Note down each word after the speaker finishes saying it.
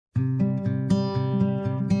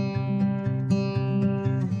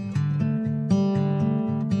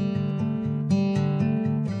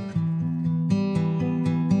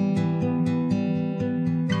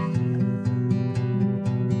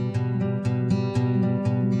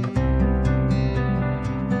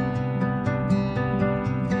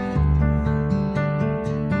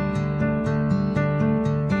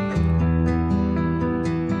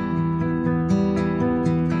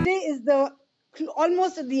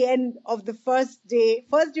almost at the end of the first day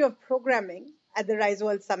of programming at the Rise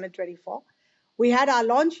World Summit 24. We had our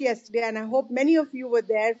launch yesterday, and I hope many of you were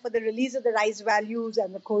there for the release of the Rise Values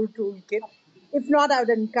and the Core Toolkit. If not, I would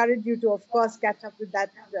encourage you to, of course, catch up with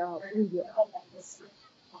that video.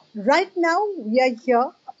 Right now, we are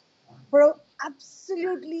here for an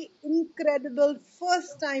absolutely incredible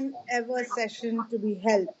first time ever session to be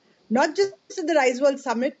held, not just at the Rise World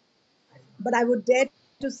Summit, but I would dare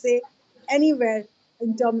to say anywhere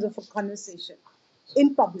in terms of a conversation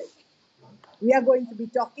in public. We are going to be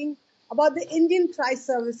talking about the Indian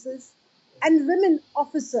Triservices and women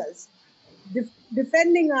officers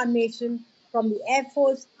defending our nation from the Air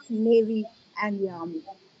Force, Navy, and the Army.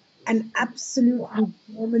 An absolute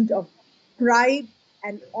moment of pride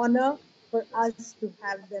and honor for us to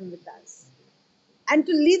have them with us. And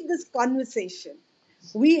to lead this conversation,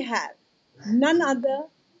 we have none other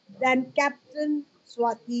than Captain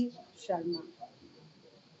Swati Sharma.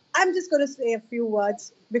 I'm just going to say a few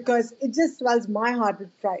words because it just swells my heart with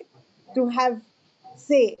pride to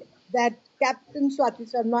say that Captain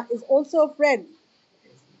Swati Sharma is also a friend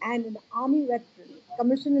and an Army veteran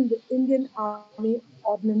commissioned in the Indian Army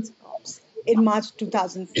Ordnance Corps in March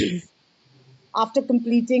 2006. After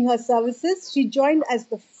completing her services, she joined as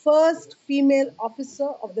the first female officer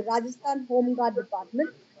of the Rajasthan Home Guard Department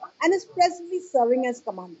and is presently serving as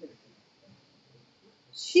commandant.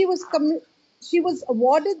 She was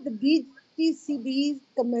awarded the DTCB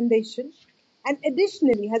commendation and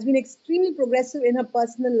additionally has been extremely progressive in her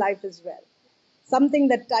personal life as well, something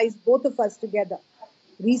that ties both of us together.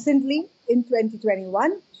 Recently, in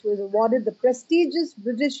 2021, she was awarded the prestigious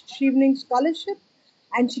British Chevening Scholarship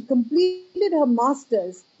and she completed her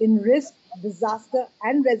Masters in Risk, Disaster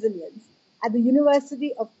and Resilience at the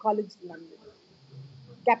University of College London.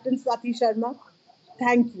 Captain Swati Sharma,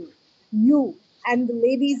 thank you. You and the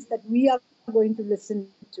ladies that we are going to listen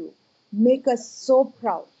to make us so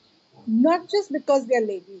proud, not just because they're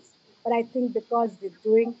ladies, but I think because they're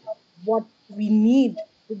doing what we need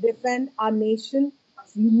to defend our nation,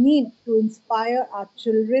 we need to inspire our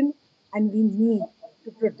children, and we need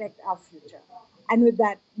to protect our future. And with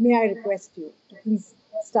that, may I request you to please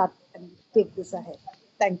start and take this ahead.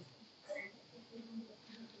 Thank you.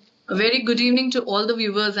 A very good evening to all the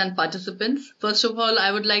viewers and participants. First of all,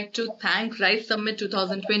 I would like to thank Rise Summit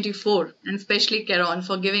 2024 and especially Kiran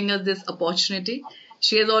for giving us this opportunity.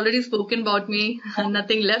 She has already spoken about me,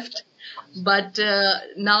 nothing left. But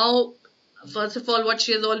now, first of all, what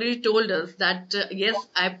she has already told us that, yes,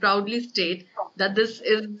 I proudly state that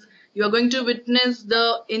you are going to witness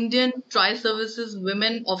the Indian Tri-Services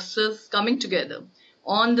women officers coming together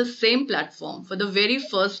on the same platform for the very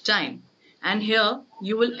first time. And here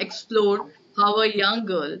you will explore how a young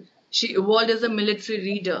girl, she evolved as a military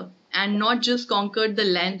leader and not just conquered the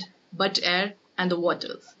land, but air and the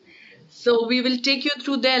waters. So we will take you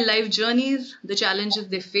through their life journeys, the challenges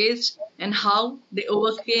they faced, and how they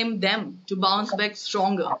overcame them to bounce back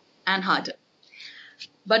stronger and harder.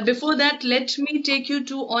 But before that, let me take you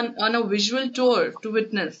on a visual tour to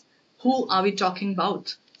witness who are we talking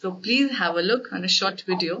about. So please have a look on a short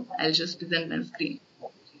video. I'll just present my screen.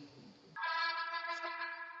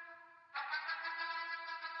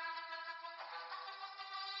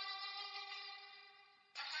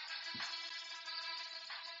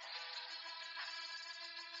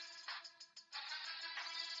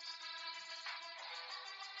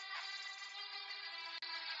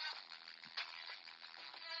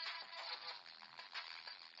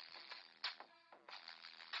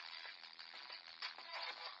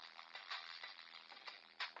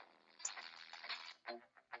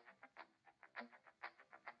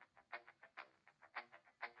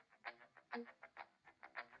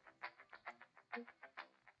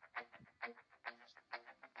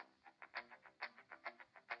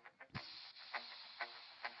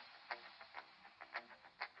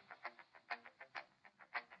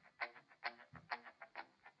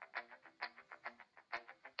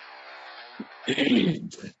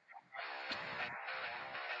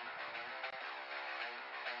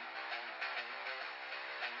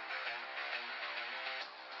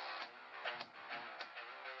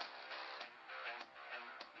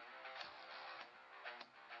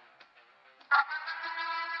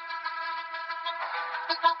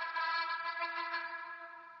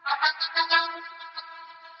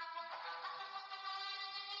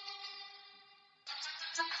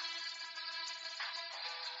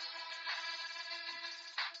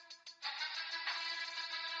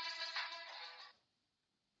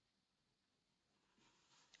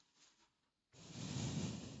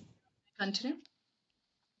 Continue.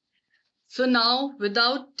 So now,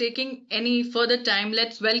 without taking any further time,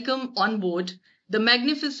 let's welcome on board the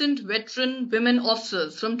magnificent veteran women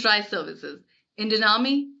officers from Triservices, Indian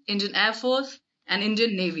Army, Indian Air Force, and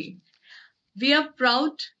Indian Navy. We are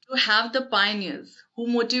proud to have the pioneers who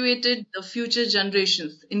motivated the future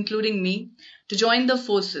generations, including me, to join the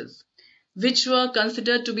forces, which were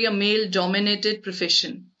considered to be a male-dominated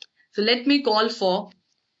profession. So let me call for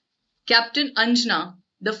Captain Anjana,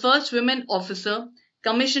 the first women officer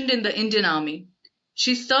commissioned in the Indian Army.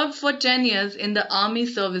 She served for 10 years in the Army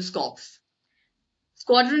Service Corps.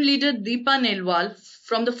 Squadron Leader Deepa Nwal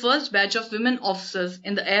from the first batch of women officers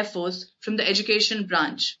in the Air Force from the Education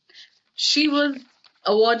Branch. She was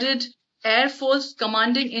awarded Air Force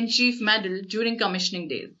Commanding-in-Chief Medal during commissioning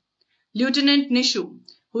days. Lieutenant Nishu,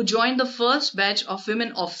 who joined the first batch of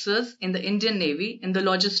women officers in the Indian Navy in the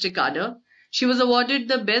logistic cadre. She was awarded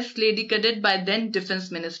the Best Lady Cadet by then Defence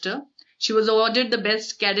Minister. She was awarded the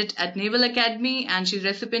Best Cadet at Naval Academy, and she's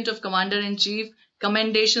recipient of Commander-in-Chief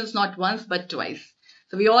commendations not once but twice.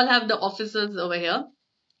 So we all have the officers over here.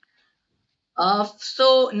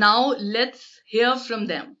 So now let's hear from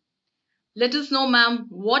them. Let us know, ma'am,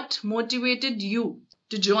 what motivated you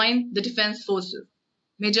to join the Defence Forces?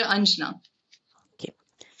 Major Anjana. Okay.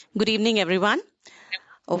 Good evening, everyone.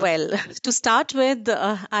 Well, to start with,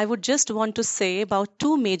 I would just want to say about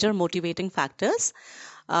two major motivating factors.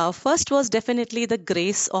 First was definitely the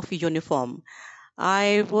grace of uniform.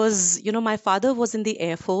 My father was in the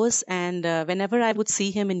Air Force, and whenever I would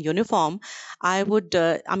see him in uniform, I would,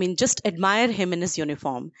 just admire him in his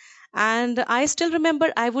uniform. And I still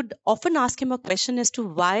remember I would often ask him a question as to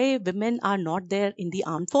why women are not there in the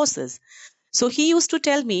armed forces. So he used to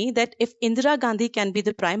tell me that if Indira Gandhi can be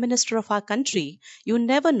the prime minister of our country, you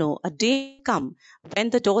never know, a day will come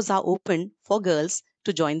when the doors are open for girls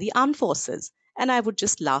to join the armed forces. And I would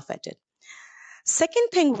just laugh at it. Second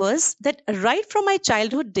thing was that right from my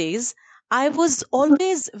childhood days, I was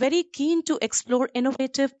always very keen to explore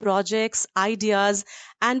innovative projects, ideas,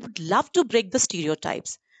 and would love to break the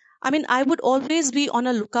stereotypes. I would always be on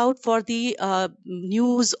a lookout for the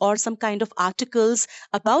news or some kind of articles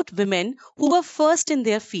about women who were first in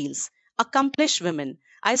their fields, accomplished women.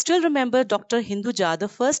 I still remember Dr. Hinduja, the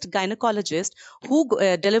first gynecologist who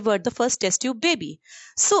delivered the first test tube baby.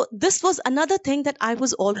 So this was another thing that I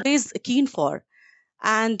was always keen for.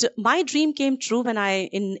 And my dream came true when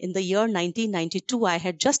in the year 1992, I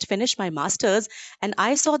had just finished my master's, and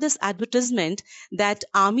I saw this advertisement that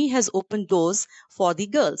Army has opened doors for the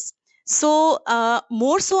girls. So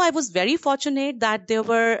more so, I was very fortunate that there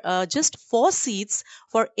were just 4 seats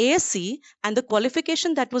for ASC, and the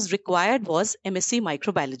qualification that was required was MSc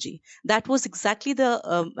Microbiology. That was exactly the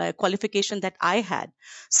qualification that I had.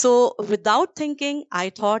 So without thinking, I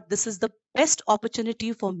thought this is the best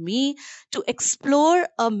opportunity for me to explore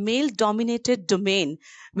a male-dominated domain,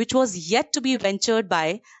 which was yet to be ventured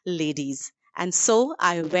by ladies. And so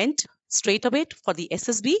I went straight away for the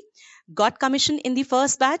SSB, got commissioned in the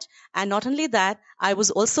first batch, and not only that, I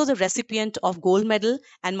was also the recipient of gold medal,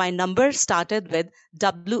 and my number started with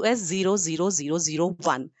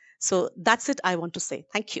WS00001. So that's it I want to say.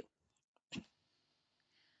 Thank you.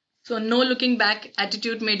 So no looking back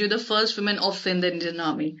attitude made you the first women officer in the Indian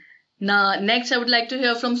Army. Now, next I would like to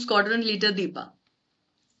hear from Squadron Leader Deepa.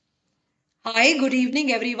 Hi, good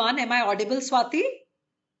evening everyone. Am I audible, Swati?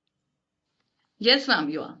 Yes, ma'am,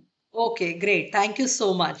 you are. Okay, great. Thank you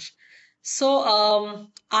so much. So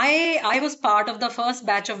I was part of the first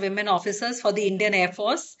batch of women officers for the Indian Air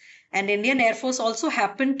Force, and Indian Air Force also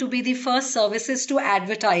happened to be the first services to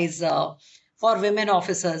advertise for women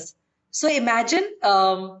officers. So imagine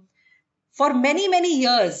for many, many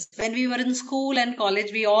years when we were in school and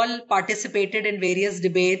college, we all participated in various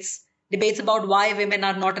debates about why women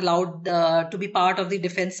are not allowed to be part of the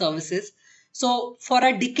defense services. So for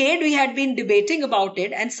a decade, we had been debating about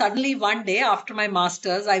it. And suddenly one day after my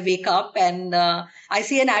master's, I wake up and I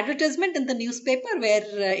see an advertisement in the newspaper where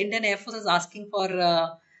Indian Air Force is asking for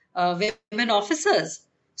women officers.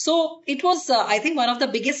 So it was, I think, one of the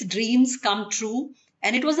biggest dreams come true.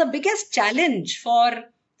 And it was the biggest challenge for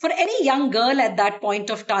any young girl at that point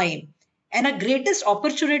of time, and a greatest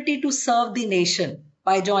opportunity to serve the nation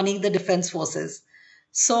by joining the defense forces.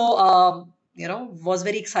 So, was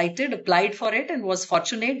very excited, applied for it, and was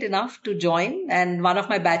fortunate enough to join. And one of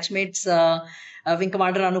my batchmates, Wing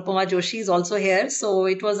Commander Anupama Joshi, is also here. So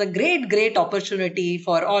it was a great, great opportunity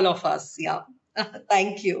for all of us. Yeah.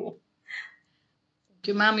 Thank you. Thank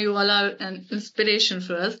you, ma'am. You all are an inspiration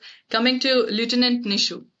for us. Coming to Lieutenant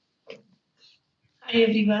Nishu. Hi,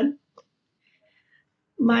 everyone.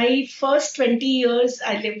 My first 20 years,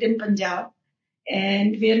 I lived in Punjab,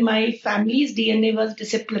 and where my family's DNA was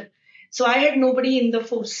discipline. So I had nobody in the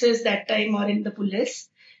forces that time or in the police.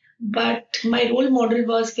 But my role model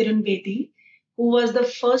was Kiran Bedi, who was the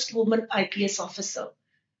first woman IPS officer.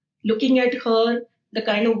 Looking at her, the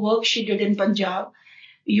kind of work she did in Punjab,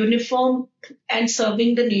 uniform and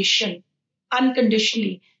serving the nation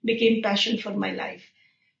unconditionally became passion for my life.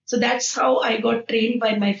 So that's how I got trained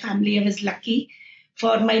by my family. I was lucky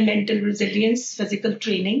for my mental resilience, physical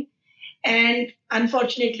training. And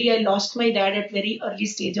unfortunately, I lost my dad at very early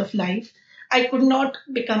stage of life. I could not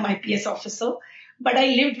become IPS officer, but I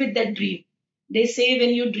lived with that dream. They say when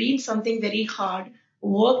you dream something very hard,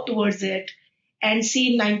 work towards it. And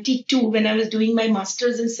see, in 92, when I was doing my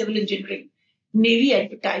master's in civil engineering, Navy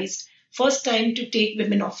advertised, first time to take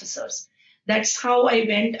women officers. That's how I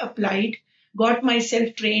went, applied, got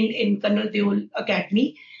myself trained in Colonel Deol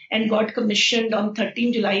Academy, and got commissioned on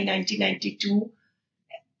 13 July 1992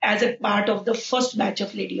 as a part of the first batch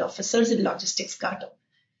of lady officers in logistics cadre.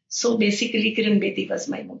 So basically, Kiran Bedi was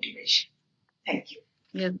my motivation. Thank you.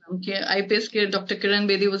 Yes, okay. IPS Dr. Kiran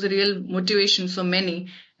Bedi was a real motivation for many,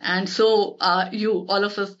 and so you, all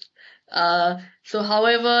of us.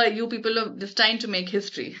 However, you people are destined to make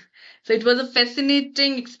history. So it was a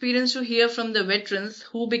fascinating experience to hear from the veterans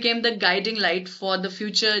who became the guiding light for the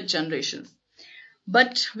future generations.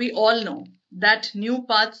 But we all know that new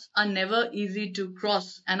paths are never easy to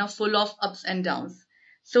cross and are full of ups and downs.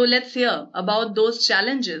 So let's hear about those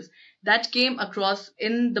challenges that came across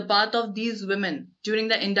in the path of these women during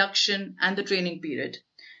the induction and the training period.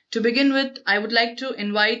 To begin with, I would like to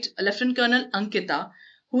invite Lieutenant Colonel Ankita,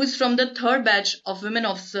 who is from the third batch of women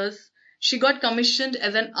officers. She got commissioned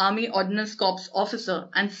as an Army Ordnance Corps officer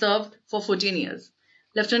and served for 14 years.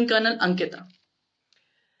 Lieutenant Colonel Ankita.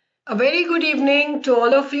 A very good evening to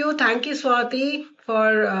all of you. Thank you, Swati,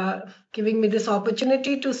 for giving me this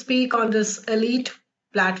opportunity to speak on this elite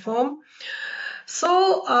platform.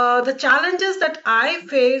 So, the challenges that I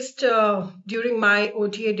faced during my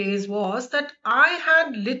OTA days was that I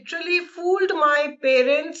had literally fooled my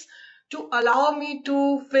parents to allow me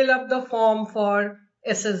to fill up the form for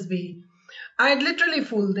SSB. I had literally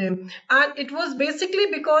fooled them. And it was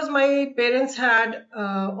basically because my parents had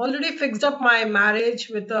already fixed up my marriage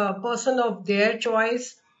with a person of their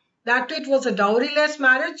choice. That it was a dowry-less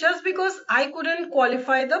marriage just because I couldn't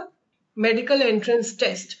qualify the medical entrance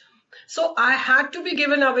test. So I had to be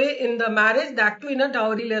given away in the marriage, that too in a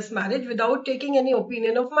dowry-less marriage without taking any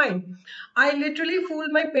opinion of mine. I literally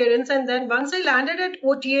fooled my parents, and then once I landed at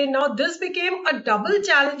OTA, now this became a double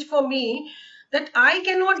challenge for me that I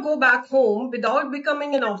cannot go back home without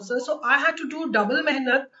becoming an officer. So I had to do double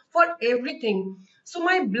mehnat for everything. So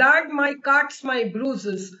my blood, my cuts, my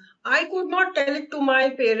bruises, I could not tell it to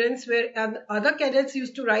my parents, where other cadets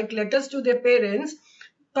used to write letters to their parents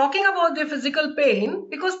talking about their physical pain,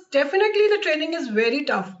 because definitely the training is very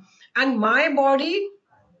tough and my body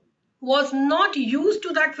was not used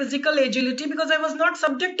to that physical agility because I was not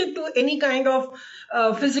subjected to any kind of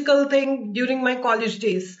physical thing during my college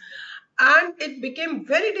days. And it became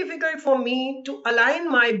very difficult for me to align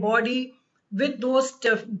my body with those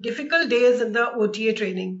difficult days in the OTA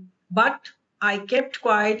training. But I kept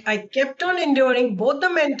quiet. I kept on enduring both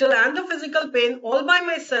the mental and the physical pain all by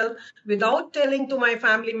myself without telling to my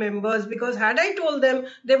family members, because had I told them,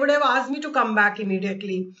 they would have asked me to come back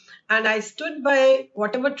immediately. And I stood by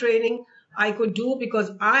whatever training I could do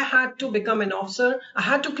because I had to become an officer. I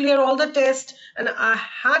had to clear all the tests and I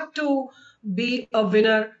had to be a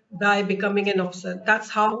winner by becoming an officer.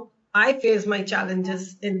 That's how I face my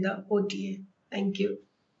challenges in the OTA. Thank you.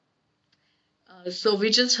 So we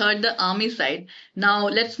just heard the army side. Now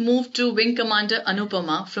let's move to Wing Commander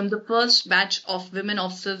Anupama from the first batch of women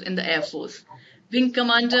officers in the Air Force. Wing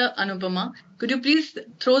Commander Anupama, could you please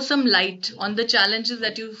throw some light on the challenges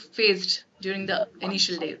that you faced during the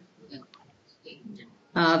initial days?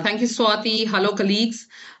 Thank you, Swati. Hello, colleagues,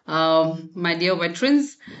 my dear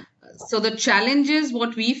veterans. So the challenges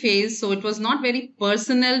what we faced, so it was not very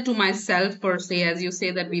personal to myself per se, as you say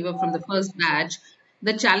that we were from the first batch.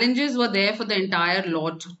 The challenges were there for the entire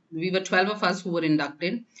lot. We were 12 of us who were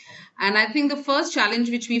inducted. And I think the first challenge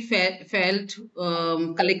which we felt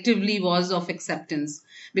collectively was of acceptance.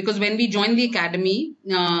 Because when we joined the academy,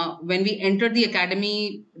 when we entered the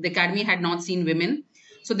academy had not seen women.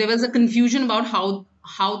 So there was a confusion about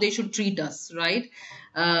how they should treat us, right?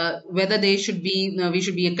 Whether they should be, we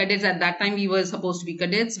should be cadets. At that time, we were supposed to be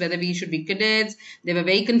cadets, whether we should be cadets. They were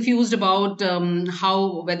very confused about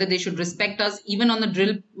whether they should respect us, even on the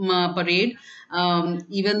drill parade.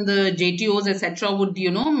 Even the JTOs, etc., would,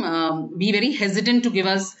 be very hesitant to give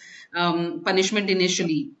us punishment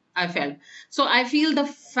initially, I felt. So I feel the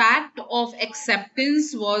fact of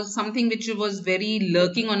acceptance was something which was very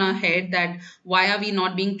lurking on our head, that why are we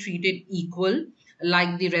not being treated equal?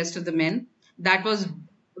 like the rest of the men. That was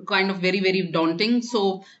kind of very, very daunting.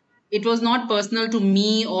 So it was not personal to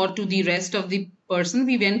me or to the rest of the person.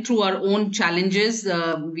 We went through our own challenges.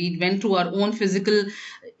 We went through our own physical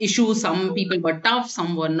issues. Some people were tough,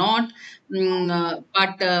 some were not.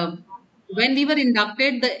 But when we were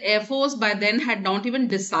inducted, the Air Force by then had not even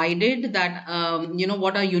decided that,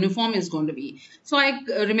 what our uniform is going to be. So I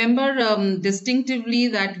remember distinctively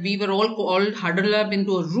that we were all huddled up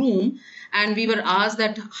into a room, and we were asked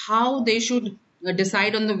that how they should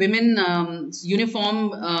decide on the women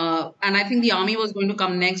uniform. And I think the Army was going to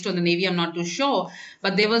come next, or the Navy, I'm not too sure.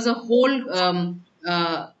 But there was a whole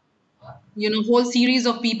series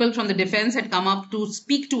of people from the defense had come up to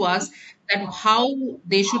speak to us that how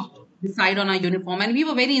they should decide on our uniform. And we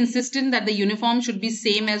were very insistent that the uniform should be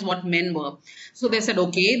same as what men were. So they said,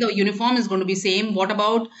 okay, the uniform is going to be same. What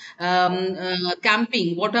about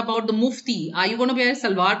camping? What about the mufti? Are you going to wear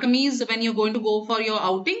salwar kameez when you're going to go for your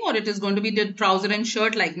outing, or it is going to be the trouser and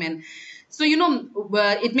shirt like men? So,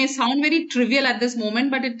 it may sound very trivial at this moment,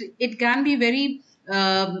 but it can be very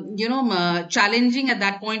challenging at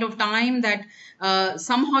that point of time, that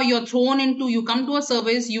somehow you come to a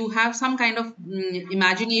service, you have some kind of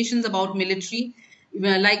imaginations about military.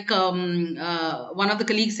 Like one of the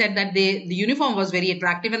colleagues said that the uniform was very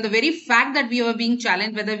attractive, and the very fact that we were being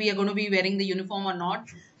challenged whether we are going to be wearing the uniform or not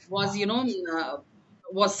was,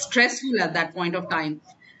 was stressful at that point of time.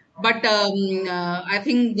 But I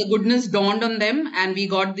think the goodness dawned on them, and we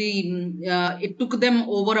got it took them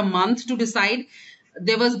over a month to decide.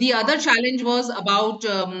 There was the other challenge was about,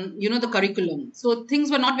 the curriculum. So things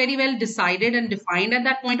were not very well decided and defined at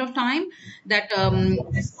that point of time, that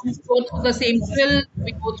we go through the same drill,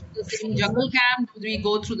 we go through the same jungle camp, we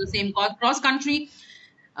go through the same cross country.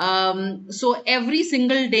 So every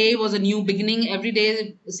single day was a new beginning.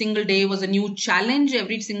 Single day was a new challenge.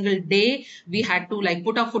 Every single day we had to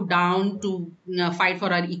put our foot down to fight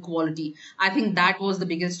for our equality. I think that was the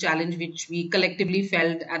biggest challenge which we collectively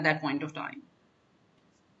felt at that point of time.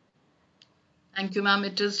 Thank you, ma'am.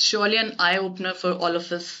 It is surely an eye-opener for all of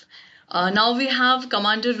us. Now we have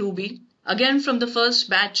Commander Ruby, again from the first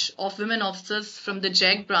batch of women officers from the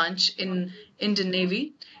JEG branch in Indian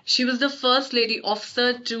Navy. She was the first lady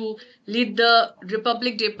officer to lead the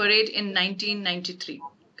Republic Day Parade in 1993.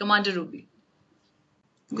 Commander Ruby.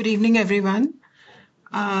 Good evening, everyone.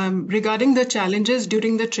 Regarding the challenges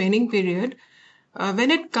during the training period,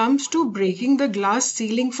 when it comes to breaking the glass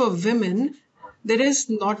ceiling for women, there is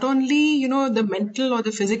not only, the mental or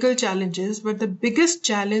the physical challenges, but the biggest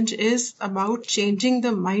challenge is about changing the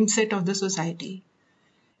mindset of the society.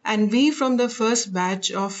 And we from the first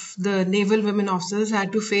batch of the naval women officers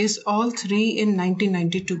had to face all three in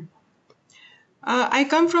 1992. I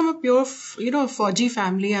come from a pure, Fauji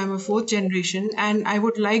family. I'm a fourth generation, and I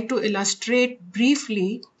would like to illustrate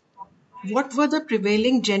briefly what were the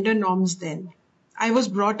prevailing gender norms then. I was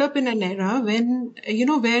brought up in an era when,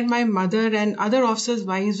 where my mother and other officers'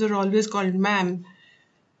 wives were always called ma'am,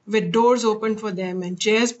 with doors opened for them and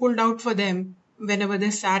chairs pulled out for them whenever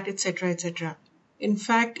they sat, etc., etc. In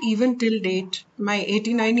fact, even till date, my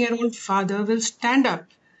 89-year-old father will stand up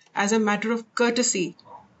as a matter of courtesy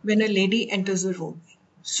when a lady enters the room.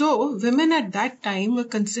 So, women at that time were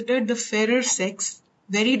considered the fairer sex,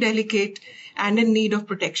 very delicate and in need of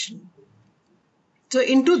protection. So,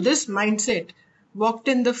 into this mindset walked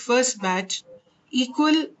in the first batch,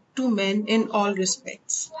 equal to men in all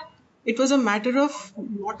respects. It was a matter of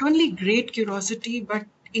not only great curiosity, but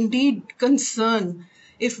indeed concern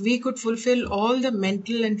if we could fulfill all the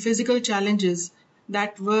mental and physical challenges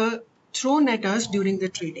that were thrown at us during the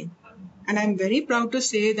training. And I'm very proud to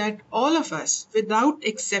say that all of us, without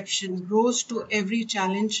exception, rose to every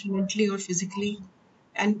challenge mentally or physically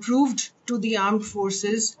and proved to the armed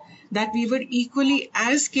forces that we were equally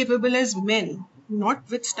as capable as men,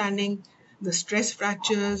 notwithstanding the stress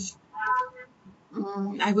fractures,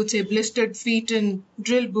 I would say blistered feet in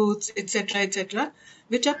drill boots, etc.,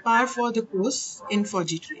 which are par for the course in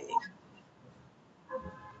 4G training.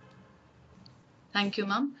 Thank you,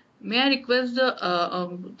 ma'am. May I request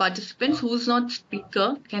the participants who's not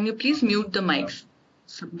speaker, can you please mute the mics?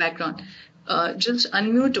 Some background. Just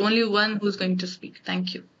unmute only one who's going to speak.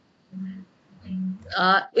 Thank you.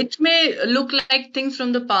 It may look like things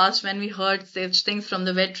from the past when we heard such things from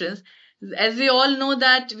the veterans. As we all know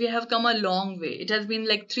that we have come a long way. It has been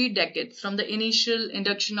like 3 decades from the initial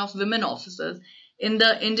induction of women officers in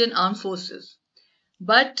the Indian Armed Forces.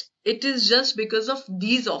 But it is just because of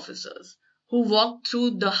these officers who walked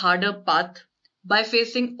through the harder path by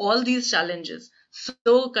facing all these challenges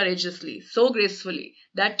so courageously, so gracefully,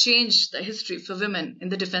 that changed the history for women in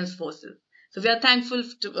the defense forces. So we are thankful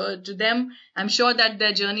to them. I'm sure that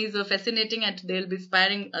their journeys are fascinating and they'll be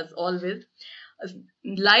inspiring us always.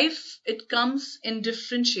 Life, it comes in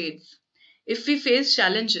different shades. If we face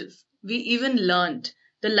challenges, we even learned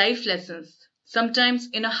the life lessons, sometimes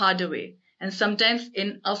in a harder way and sometimes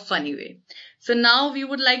in a funny way. So now we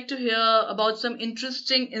would like to hear about some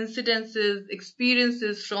interesting incidences,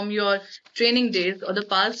 experiences from your training days or the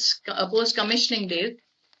past post-commissioning days.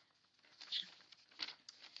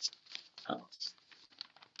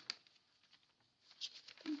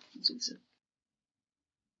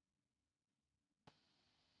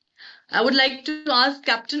 I would like to ask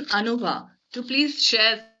Captain Anupama to please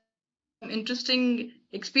share some interesting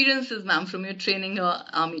experiences, ma'am, from your training or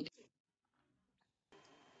army.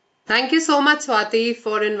 Thank you so much, Swati,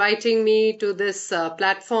 for inviting me to this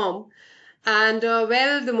platform. And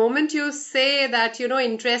well, the moment you say that,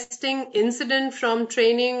 interesting incident from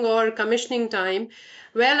training or commissioning time,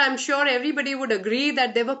 well, I'm sure everybody would agree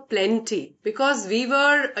that there were plenty because we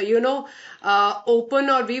were, open,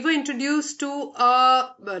 or we were introduced to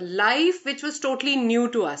a life which was totally new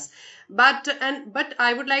to us. But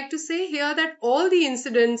I would like to say here that all the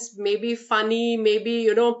incidents may be funny, maybe,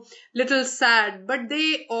 little sad, but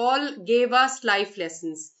they all gave us life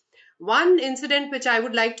lessons. One incident which I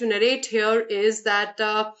would like to narrate here is that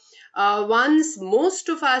once most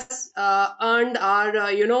of us earned our,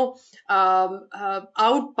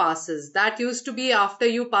 out passes. That used to be after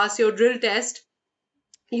you pass your drill test,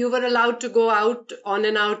 you were allowed to go out on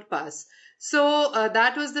an out pass. So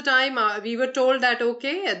that was the time we were told that,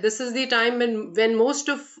 okay, this is the time when most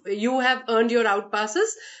of you have earned your out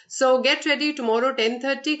passes. So get ready tomorrow,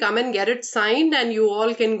 10:30, come and get it signed and you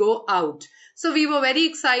all can go out. So we were very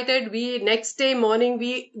excited. Next day morning,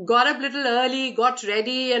 we got up a little early, got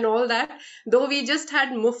ready and all that. Though we just had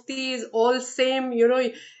muftis, all same,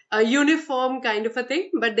 a uniform kind of a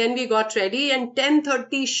thing. But then we got ready and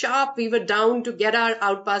 10:30 sharp, we were down to get our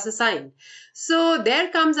out pass assigned. So there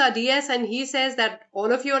comes our DS and he says that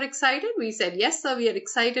all of you are excited. We said, yes, sir, we are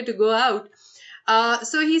excited to go out.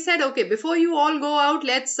 So he said, okay, before you all go out,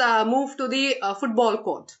 let's move to the football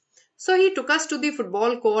court. So he took us to the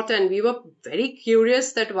football court and we were very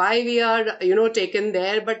curious that why we are, taken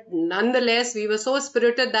there. But nonetheless, we were so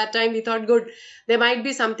spirited that time. We thought, good, there might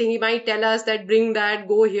be something. He might tell us that bring that,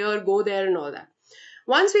 go here, go there and all that.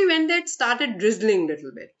 Once we went there, it started drizzling a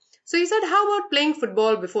little bit. So he said, how about playing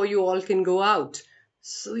football before you all can go out?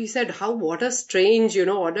 So he said, what a strange,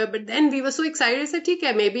 order. But then we were so excited. I said,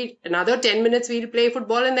 okay, maybe another 10 minutes we'll play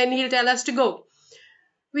football and then he'll tell us to go.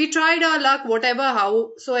 We tried our luck,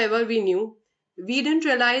 howsoever we knew. We didn't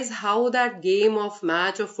realize how that game of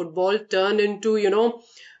match of football turned into,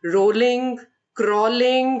 rolling,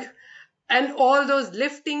 crawling, and all those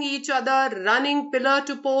lifting each other, running pillar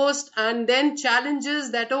to post, and then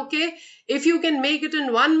challenges that, okay, if you can make it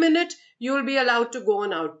in 1 minute, you'll be allowed to go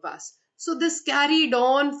on out pass. So this carried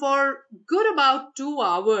on for good about 2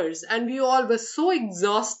 hours and we all were so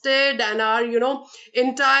exhausted and our,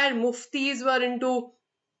 entire muftis were into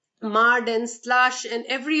mud and slush and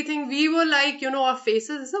everything. We were like, our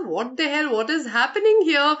faces, what the hell, what is happening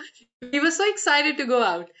here? We were so excited to go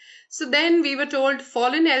out. So then we were told,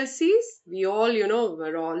 fall in LCs. We all,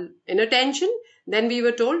 were all in attention. Then we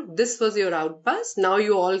were told, this was your out pass. Now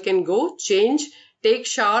you all can go, change, take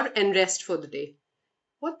shower and rest for the day.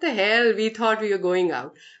 What the hell? We thought we were going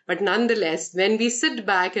out. But nonetheless, when we sit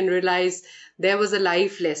back and realize there was a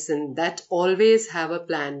life lesson that always have a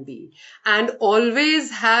plan B and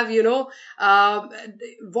always have,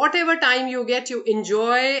 whatever time you get, you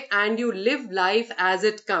enjoy and you live life as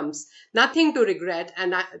it comes. Nothing to regret.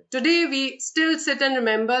 And today we still sit and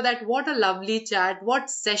remember that what a lovely chat, what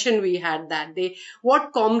session we had that day,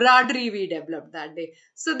 what camaraderie we developed that day.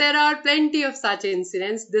 So there are plenty of such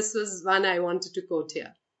incidents. This was one I wanted to quote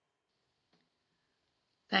here.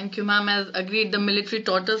 Thank you, ma'am. As agreed, the military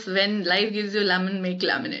taught us when life gives you lemon, make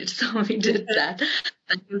lemonade. So we did that.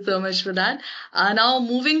 Thank you so much for that. Now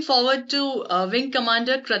moving forward to Wing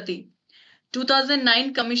Commander Krati,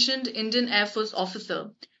 2009 commissioned Indian Air Force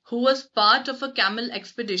officer who was part of a camel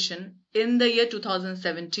expedition in the year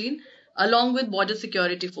 2017 along with border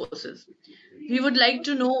security forces. We would like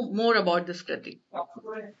to know more about this, Krati.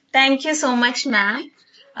 Thank you so much, ma'am.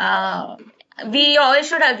 We all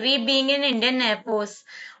should agree being in Indian Air Force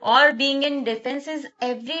or being in defense is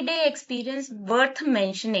everyday experience worth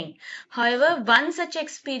mentioning. However, one such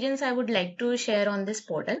experience I would like to share on this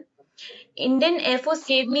portal. Indian Air Force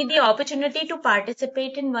gave me the opportunity to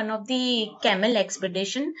participate in one of the camel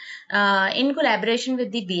expedition in collaboration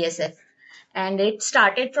with the BSF. And it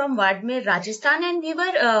started from Wadmir, Rajasthan, and we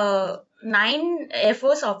were 9 Air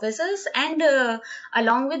Force officers and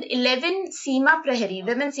along with 11 Seema Prahari,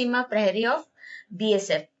 women Seema Prahari of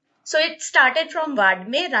BSF. So it started from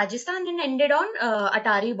Wadme, Rajasthan, and ended on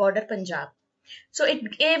Atari border, Punjab. So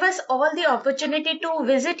it gave us all the opportunity to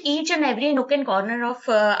visit each and every nook and corner of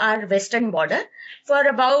our western border for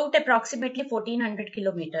about approximately 1400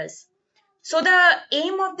 kilometers. So the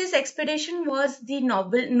aim of this expedition was the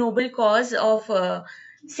noble cause of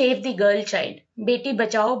save the girl child, Beti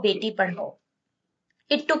Bachao, Beti Padhao.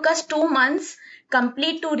 It took us 2 months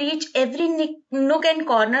complete to reach every nook and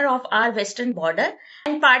corner of our western border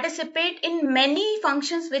and participate in many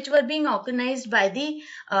functions which were being organized by the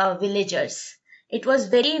villagers. It was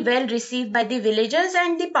very well received by the villagers,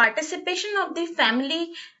 and the participation of the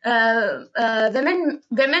family,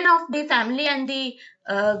 women of the family and the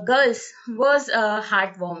girls was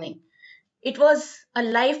heartwarming. It was a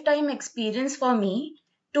lifetime experience for me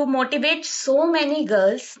to motivate so many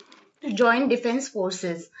girls to join defense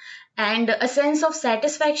forces, and a sense of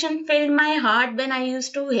satisfaction filled my heart when I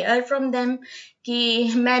used to hear from them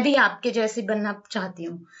कि मैं भी आपके जैसी बनना चाहती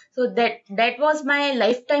हूँ. So that was my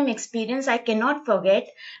lifetime experience. I cannot forget,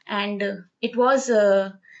 and it was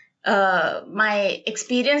my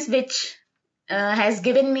experience which has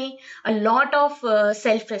given me a lot of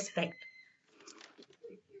self-respect.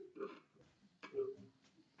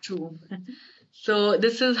 True. So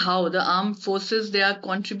this is how the armed forces, they are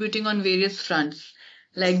contributing on various fronts,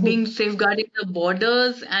 like being safeguarding the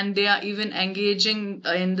borders, and they are even engaging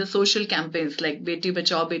in the social campaigns like Beti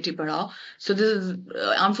Bachao, Beti Padhao. So this is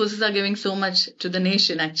armed forces are giving so much to the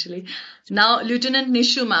nation actually. Now, Lieutenant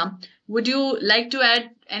Nishu, ma'am, would you like to add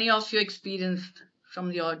any of your experience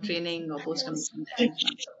from your training or post-commissioned defense,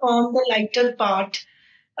 ma'am? On the lighter part,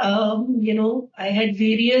 I had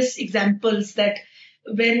various examples that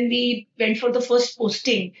when we went for the first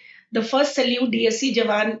posting, the first salute, DSC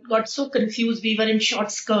Jawan got so confused. We were in short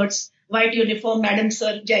skirts, white uniform, Madam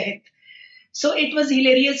Sir, Jai Hind. So it was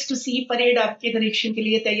hilarious to see parade aapke direction ke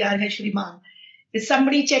liye taiyar hai Shriman. If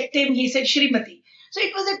somebody checked him, he said Shrimati. So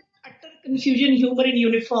it was a utter confusion, humor in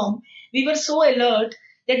uniform. We were so alert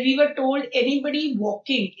that we were told anybody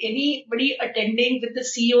walking, anybody attending with the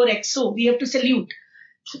C or XO, we have to salute.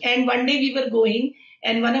 And one day we were going,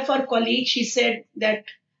 and one of our colleagues, she said that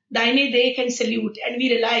Daine they can salute, and we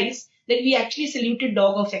realized that we actually saluted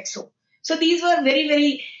dog of XO. So these were very,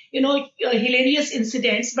 very, hilarious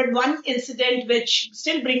incidents. But one incident which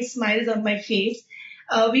still brings smiles on my face,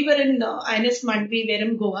 we were in INS Mandvi,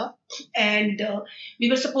 Veram, Goa, and we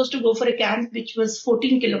were supposed to go for a camp which was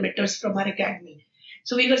 14 kilometers from our academy.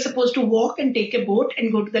 So we were supposed to walk and take a boat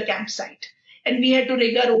and go to the campsite. And we had to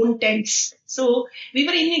rig our own tents. So we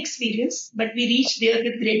were inexperienced, but we reached there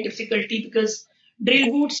with great difficulty because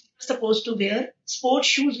drill boots we were supposed to wear, sports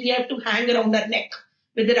shoes we have to hang around our neck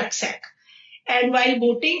with the rucksack. And while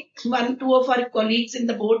boating, two of our colleagues in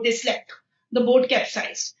the boat, they slept. The boat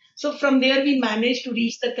capsized. So from there we managed to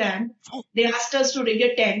reach the camp. They asked us to rig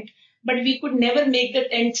a tent, but we could never make the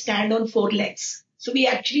tent stand on 4 legs. So we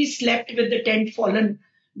actually slept with the tent fallen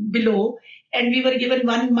below, and we were given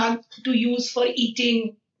 1 month to use for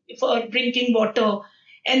eating, for drinking water.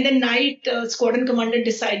 And the night, squadron commander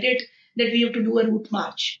decided that we have to do a route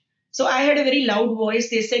march. So I had a very loud voice.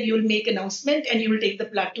 They said, you will make announcement and you will take the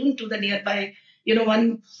platoon to the nearby,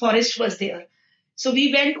 one forest was there. So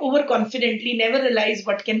we went overconfidently, never realized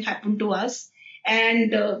what can happen to us.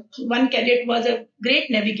 And one cadet was a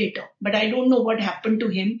great navigator, but I don't know what happened to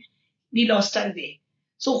him. We lost our way.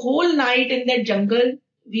 So whole night in that jungle,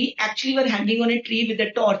 we actually were hanging on a tree with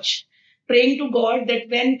a torch, praying to God that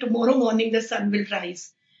when tomorrow morning the sun will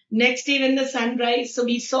rise. Next day when the sun rise, so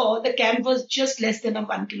we saw the camp was just less than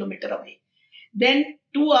 1 kilometer away. Then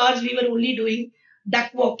 2 hours we were only doing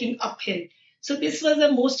duck walking uphill. So this was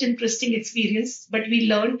the most interesting experience, but we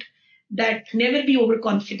learned that never be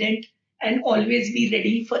overconfident and always be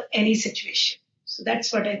ready for any situation. So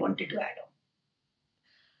that's what I wanted to add on.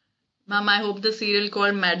 Ma'am, I hope the serial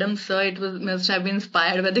called Madam Sir, it must have been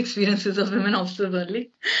inspired by the experiences of women officers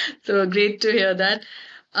only. So great to hear that.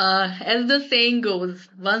 As the saying goes,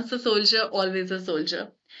 once a soldier, always a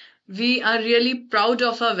soldier. We are really proud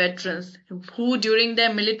of our veterans who during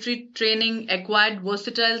their military training acquired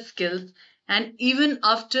versatile skills, and even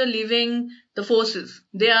after leaving the forces,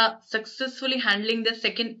 they are successfully handling their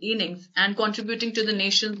second innings and contributing to the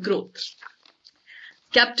nation's growth.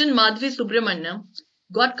 Captain Madhvi Subramanyam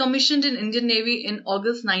got commissioned in Indian Navy in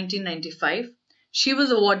August 1995. She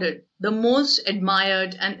was awarded the Most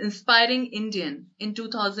Admired and Inspiring Indian in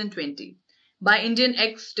 2020 by Indian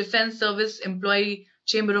Ex-Defense Service Employee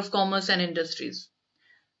Chamber of Commerce and Industries.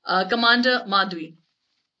 Commander Madhvi.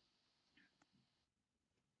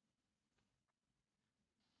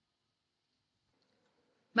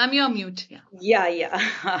 Ma'am, you're mute. Yeah. Yeah.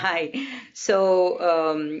 Hi.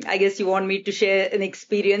 So I guess you want me to share an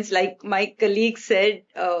experience. Like my colleague said,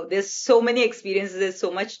 there's so many experiences, there's so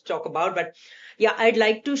much to talk about. But yeah, I'd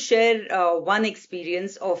like to share one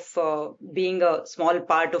experience of being a small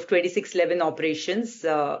part of 2611 operations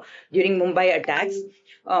during Mumbai attacks.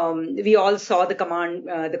 We all saw the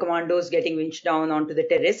commandos getting winched down onto the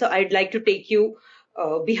terrace. So I'd like to take you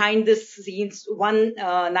behind the scenes one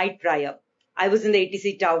night prior. I was in the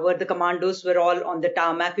ATC tower. The commandos were all on the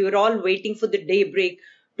tarmac. We were all waiting for the daybreak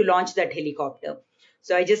to launch that helicopter.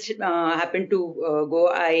 So I just happened to go.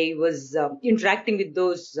 I was interacting with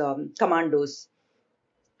those commandos.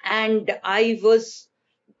 And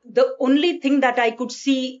the only thing that I could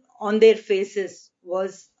see on their faces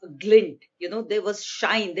was a glint. There was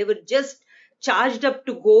shine. They were just charged up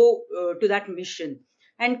to go to that mission.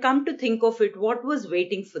 And come to think of it, what was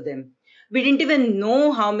waiting for them? We didn't even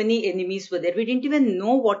know how many enemies were there. We didn't even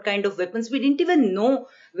know what kind of weapons. We didn't even know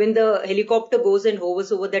when the helicopter goes and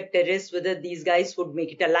hovers over that terrace, whether these guys would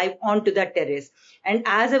make it alive onto that terrace. And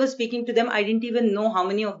as I was speaking to them, I didn't even know how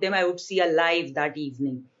many of them I would see alive that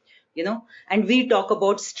evening. And we talk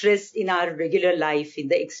about stress in our regular life in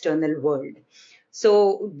the external world.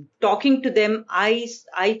 So talking to them, I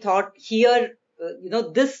thought here,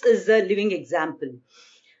 this is a living example.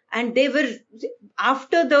 And they were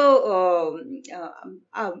after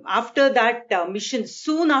that mission.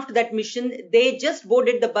 Soon after that mission, they just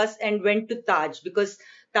boarded the bus and went to Taj because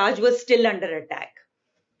Taj was still under attack.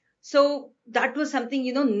 So that was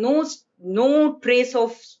something, no trace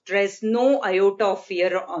of stress, no iota of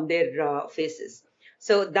fear on their faces.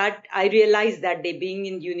 So that I realized that day being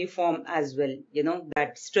in uniform as well,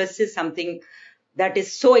 that stress is something that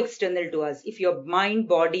is so external to us. If your mind,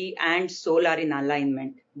 body, and soul are in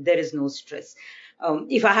alignment, there is no stress.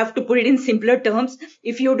 If I have to put it in simpler terms,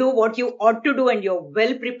 if you do what you ought to do and you're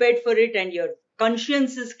well prepared for it and your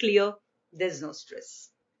conscience is clear, there's no stress.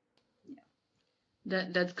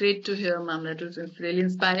 That's great to hear, ma'am. That was really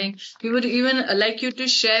inspiring. We would even like you to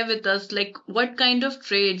share with us, like, what kind of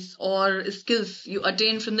traits or skills you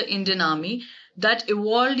attained from the Indian Army that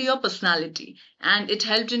evolved your personality and it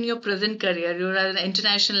helped in your present career. You're at an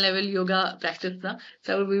international level yoga practitioner.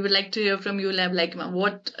 So we would like to hear from you, like,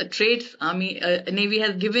 what traits Navy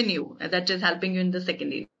has given you that is helping you in the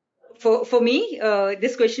second year. For me,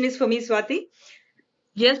 this question is for me, Swati.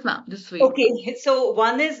 Yes, ma'am. This way. Okay. So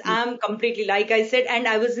one is I'm completely, like I said, and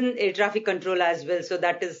I was in air traffic control as well. So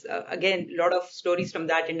that is, again, a lot of stories from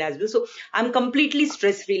that end as well. So I'm completely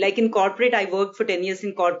stress free. Like in corporate, I worked for 10 years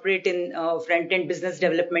in corporate in front end business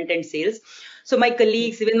development and sales. So my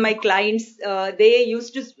colleagues, even my clients, they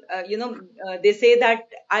used to, they say that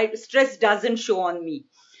stress doesn't show on me.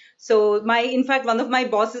 So in fact, one of my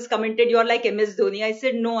bosses commented, "You're like MS Dhoni." I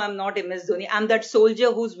said, "No, I'm not MS Dhoni. I'm that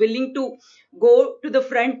soldier who's willing to go to the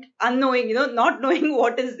front unknowing, not knowing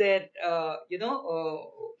what is there,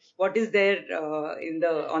 what is there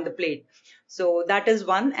on the plate." So that is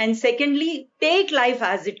one. And secondly, take life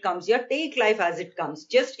as it comes. Take life as it comes.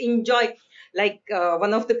 Just enjoy. Like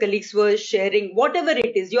one of the colleagues was sharing, whatever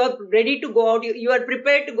it is, you're ready to go out. You are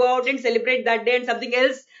prepared to go out and celebrate that day, and something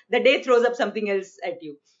else, the day throws up something else at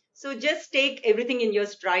you. So just take everything in your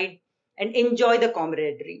stride and enjoy the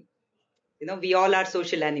camaraderie. We all are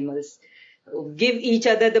social animals. Give each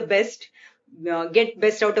other the best, get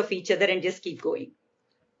best out of each other and just keep going.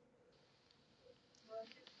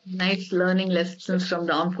 Nice learning lessons from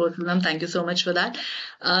the armed forces, ma'am. Thank you so much for that.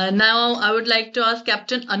 Now I would like to ask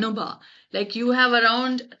Captain Anupama. Like, you have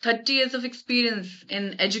around 30 years of experience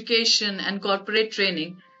in education and corporate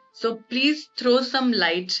training. So please throw some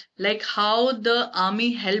light, like how the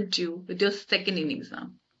army helped you with your second innings,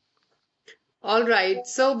 ma'am. All right.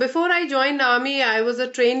 So before I joined the army, I was a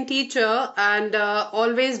trained teacher and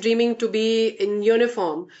always dreaming to be in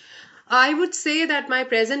uniform. I would say that my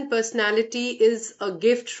present personality is a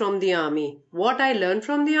gift from the army. What I learned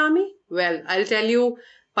from the army? Well, I'll tell you: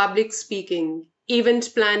 public speaking,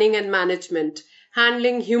 event planning and management,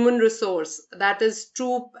 handling human resource, that is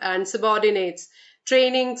troop and subordinates,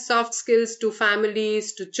 training soft skills to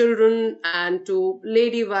families, to children and to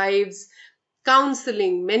lady wives,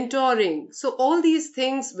 counseling, mentoring. So all these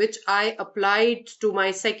things which I applied to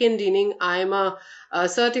my second inning. I am a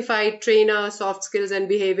certified trainer, soft skills and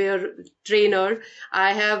behavior trainer.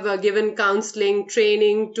 I have given counseling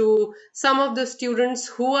training to some of the students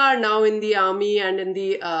who are now in the army and in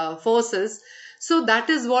the forces. So that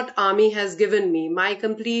is what army has given me, my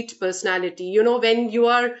complete personality. When you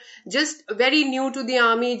are just very new to the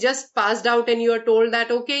army, just passed out, and you are told that,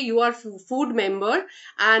 okay, you are food member,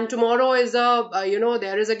 and tomorrow is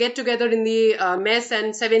there is a get together in the mess,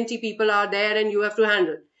 and 70 people are there and you have to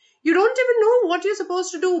handle. You don't even know what you're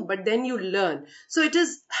supposed to do, but then you learn. So it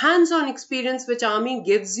is hands-on experience which army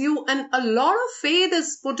gives you, and a lot of faith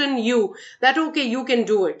is put in you that, okay, you can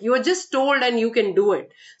do it. You are just told and you can do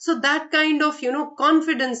it. So that kind of,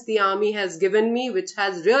 confidence the army has given me, which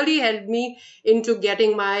has really helped me into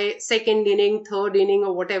getting my second inning, third inning,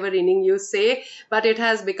 or whatever inning you say, but it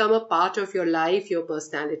has become a part of your life, your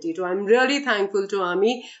personality. So I'm really thankful to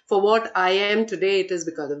army for what I am today. It is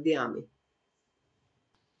because of the army.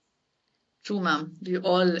 True, ma'am. We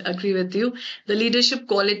all agree with you. The leadership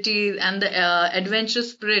qualities and the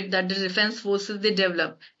adventurous spirit that the defense forces they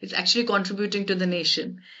develop is actually contributing to the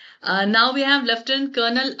nation. Now we have Lieutenant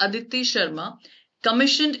Colonel Aditi Sharma,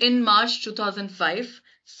 commissioned in March 2005,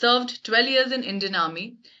 served 12 years in Indian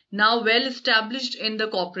Army, now well established in the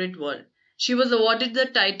corporate world. She was awarded the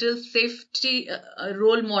title Safety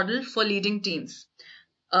Role Model for leading teams.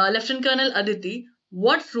 Lieutenant Colonel Aditi,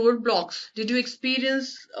 what roadblocks did you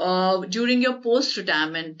experience during your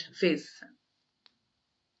post-retirement phase?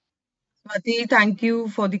 Swati, thank you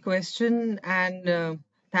for the question and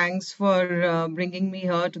thanks for bringing me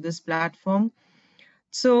here to this platform.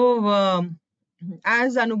 So,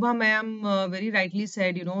 as Anubha ma'am very rightly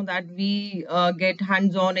said, that we get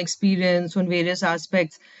hands-on experience on various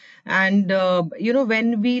aspects. And,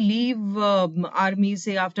 when we leave army,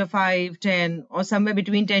 say after 5, 10, or somewhere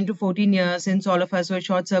between 10 to 14 years, since all of us were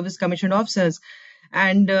short service commissioned officers,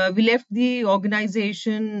 and we left the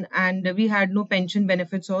organization and we had no pension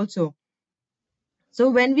benefits also.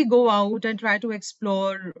 So when we go out and try to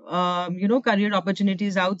explore, career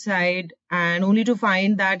opportunities outside, and only to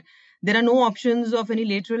find that there are no options of any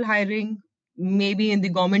lateral hiring, maybe in the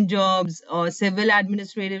government jobs or civil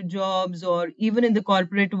administrative jobs or even in the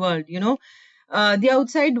corporate world, the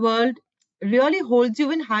outside world really holds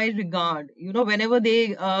you in high regard. Whenever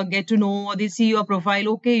they get to know or they see your profile,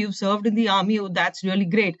 okay, you've served in the army, oh, that's really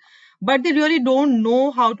great. But they really don't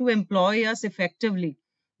know how to employ us effectively.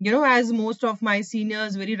 As most of my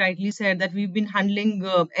seniors very rightly said, that we've been handling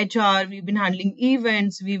HR, we've been handling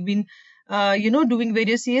events, we've been, doing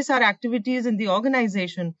various CSR activities in the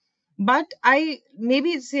organization. But I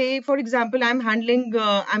maybe say, for example, I'm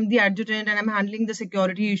the adjutant and I'm handling the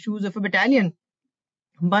security issues of a battalion.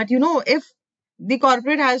 But, if the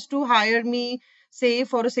corporate has to hire me, say,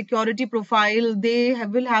 for a security profile, they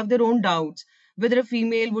will have their own doubts whether a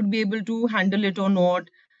female would be able to handle it or not.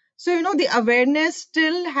 So, the awareness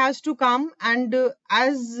still has to come. And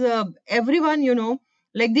as everyone,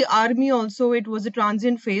 like the army also, it was a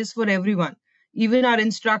transient phase for everyone. Even our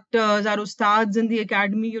instructors, our ustads in the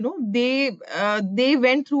academy, they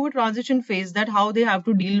went through a transition phase, that how they have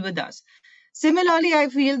to deal with us. Similarly, I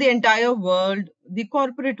feel the entire world, the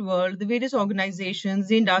corporate world, the various organizations,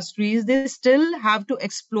 the industries, they still have to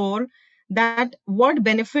explore that what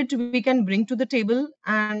benefit we can bring to the table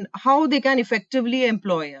and how they can effectively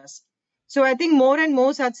employ us. So I think more and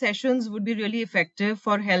more such sessions would be really effective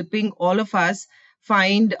for helping all of us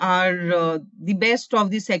find our the best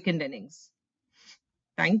of the second innings.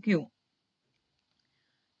 Thank you.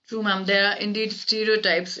 True, ma'am. There are indeed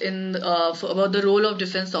stereotypes about the role of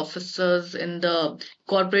defense officers in the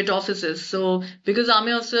corporate offices. So, because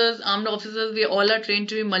armed officers, we all are trained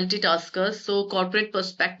to be multitaskers. So, corporate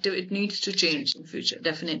perspective, it needs to change in future,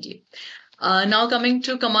 definitely. Now coming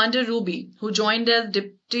to Commander Ruby, who joined as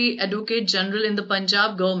Deputy Advocate General in the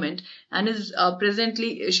Punjab government and is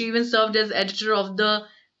presently, she even served as editor of the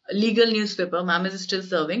legal newspaper. Ma'am is still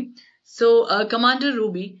serving. So, Commander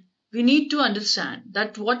Ruby, we need to understand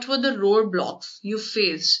that what were the roadblocks you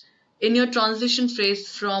faced in your transition phase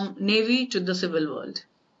from Navy to the civil world?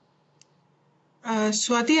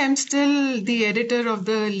 Swati, I'm still the editor of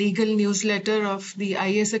the legal newsletter of the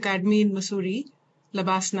IAS Academy in Missouri,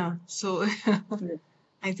 Labasna. So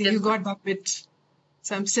I think you got that bit.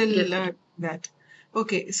 So I'm still that.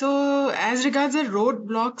 Okay, so as regards the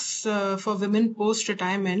roadblocks for women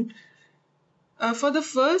post-retirement, for the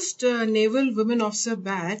first Naval Women Officer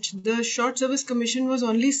batch, the Short Service Commission was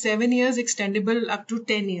only 7 years, extendable up to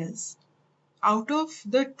 10 years. Out of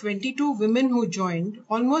the 22 women who joined,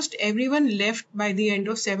 almost everyone left by the end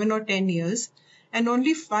of 7 or 10 years, and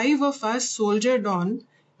only 5 of us soldiered on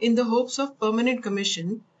in the hopes of permanent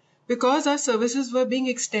commission because our services were being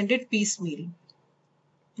extended piecemeal.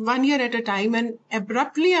 1 year at a time, and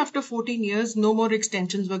abruptly after 14 years, no more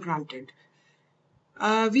extensions were granted.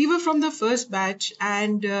 We were from the first batch,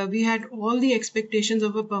 and we had all the expectations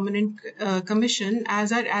of a permanent commission,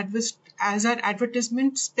 as our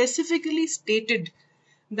advertisement specifically stated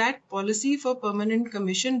that policy for permanent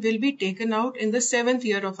commission will be taken out in the 7th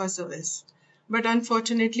year of our service. But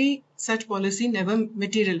unfortunately, such policy never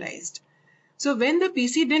materialized. So when the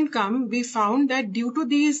PC didn't come, we found that due to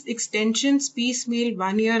these extensions piecemeal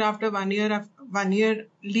 1 year after 1 year, 1 year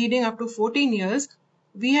leading up to 14 years,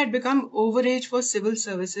 we had become overage for civil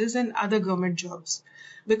services and other government jobs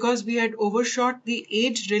because we had overshot the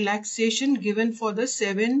age relaxation given for the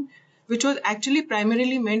 7, which was actually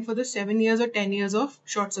primarily meant for the 7 years or 10 years of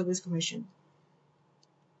short service commission.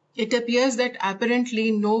 It appears that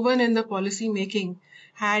apparently no one in the policy making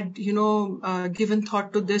had, given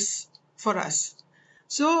thought to this for us.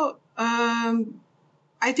 So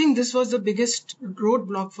I think this was the biggest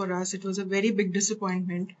roadblock for us. It was a very big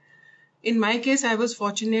disappointment. In my case, I was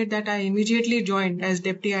fortunate that I immediately joined as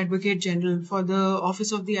Deputy Advocate General for the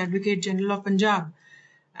Office of the Advocate General of Punjab,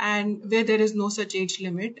 and where there is no such age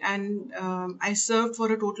limit. And I served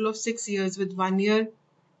for a total of 6 years, with 1 year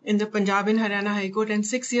in the Punjab and Haryana High Court and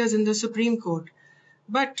 6 years in the Supreme Court.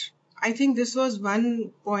 But I think this was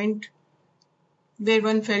one point where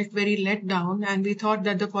one felt very let down, and we thought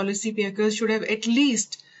that the policy makers should have at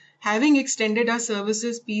least, having extended our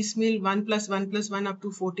services piecemeal 1+1+1 up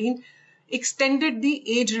to 14, extended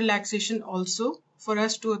the age relaxation also for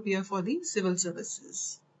us to appear for the civil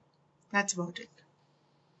services. That's about it.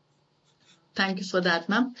 Thank you for that,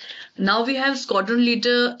 ma'am. Now we have Squadron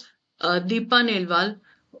Leader Deepa Nwal.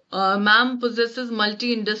 Ma'am possesses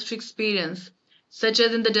multi-industry experience, such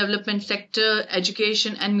as in the development sector,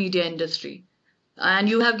 education, and media industry. And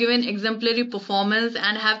you have given exemplary performance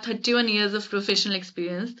and have 31 years of professional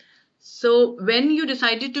experience. So when you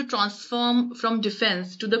decided to transform from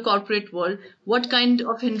defense to the corporate world, what kind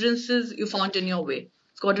of hindrances you found in your way?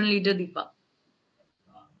 Squadron Leader Deepa.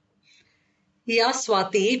 Yeah,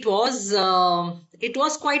 Swati, it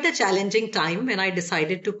was quite a challenging time when I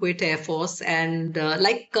decided to quit Air Force, and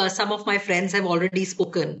like some of my friends have already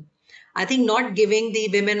spoken, I think not giving the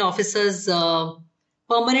women officers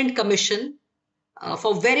permanent commission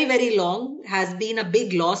for very, very long has been a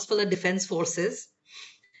big loss for the defense forces.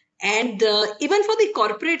 And even for the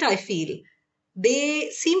corporate, I feel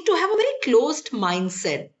they seem to have a very closed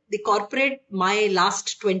mindset. The corporate, my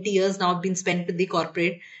last 20 years now have been spent with the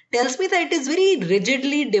corporate, tells me that it is very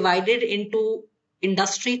rigidly divided into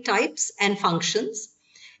industry types and functions.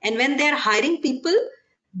 And when they're hiring people,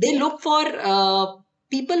 they look for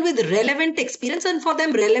people with relevant experience. And for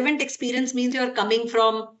them, relevant experience means you're coming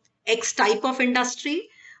from X type of industry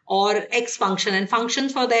or X function. And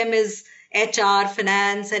functions for them is HR,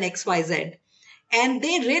 finance, and XYZ. And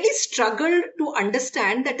they really struggle to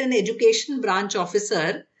understand that an education branch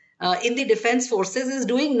officer in the defense forces is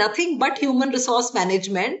doing nothing but human resource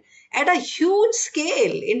management at a huge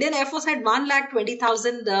scale. Indian Air Force had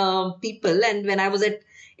 120,000 people. And when I was at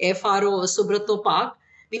FRO Subrato Park,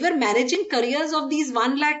 we were managing careers of these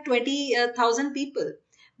 120,000 people.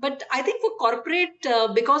 But I think for corporate,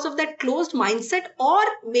 because of that closed mindset, or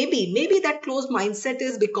maybe that closed mindset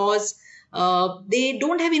is because they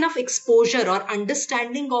don't have enough exposure or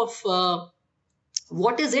understanding of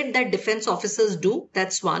what is it that defense officers do.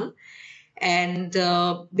 That's one. And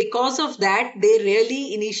because of that, they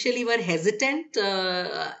really initially were hesitant.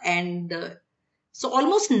 So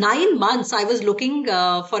almost 9 months I was looking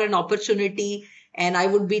for an opportunity, and I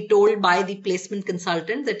would be told by the placement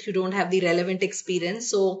consultant that you don't have the relevant experience.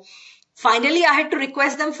 So finally I had to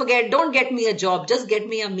request them, don't get me a job, just get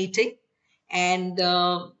me a meeting. And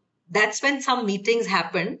that's when some meetings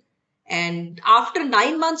happened. And after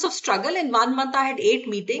 9 months of struggle, in 1 month I had 8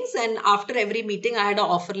 meetings, and after every meeting I had an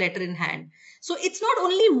offer letter in hand. So it's not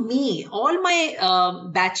only me, all my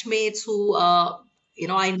batchmates who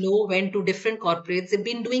I know went to different corporates, they've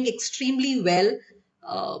been doing extremely well.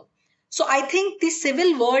 So I think the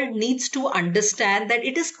civil world needs to understand that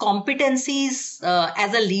it is competencies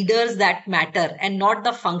as a leaders that matter, and not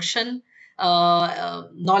the function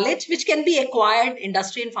knowledge, which can be acquired.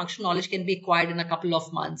 Industry and function knowledge can be acquired in a couple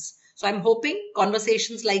of months. So I'm hoping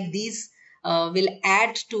conversations like these will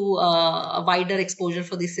add to a wider exposure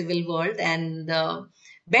for the civil world and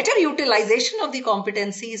better utilization of the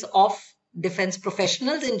competencies of defense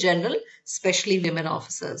professionals in general, especially women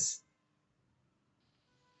officers.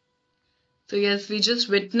 So yes, we just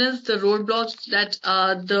witnessed the roadblocks that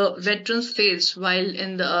the veterans faced while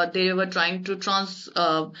they were trying to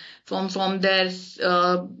transform from their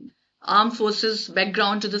armed forces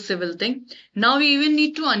background to the civil thing. Now we even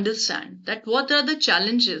need to understand that what are the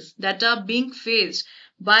challenges that are being faced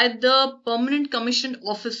by the permanent commissioned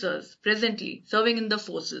officers presently serving in the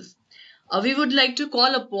forces. We would like to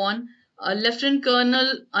call upon Lieutenant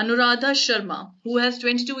Colonel Anuradha Sharma, who has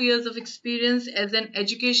 22 years of experience as an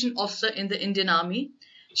education officer in the Indian Army.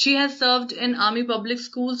 She has served in Army public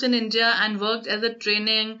schools in India and worked as a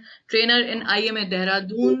trainer in IMA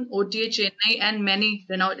Dehradun, OTA Chennai, and many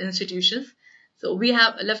renowned institutions. So we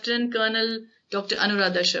have Lieutenant Colonel Dr.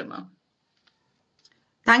 Anuradha Sharma.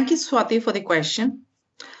 Thank you, Swati, for the question.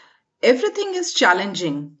 Everything is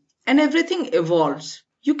challenging and everything evolves.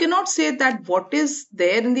 You cannot say that what is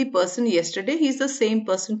there in the person yesterday, he is the same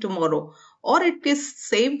person tomorrow, or it is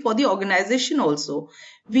same for the organization also.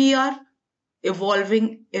 We are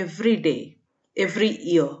evolving every day, every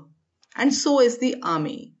year, and so is the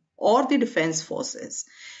army or the defense forces.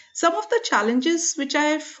 Some of the challenges which I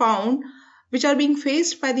have found which are being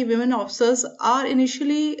faced by the women officers are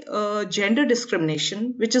initially gender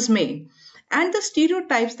discrimination, which is main, and the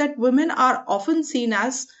stereotypes that women are often seen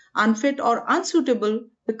as unfit or unsuitable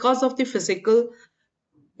because of the physical,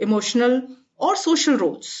 emotional, or social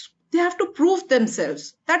roles. They have to prove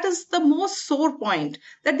themselves. That is the most sore point,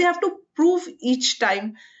 that they have to prove each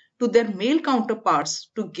time to their male counterparts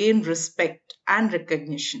to gain respect and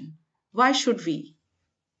recognition. Why should we?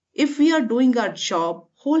 If we are doing our job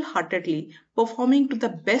wholeheartedly, performing to the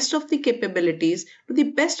best of the capabilities, to the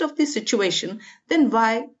best of the situation, then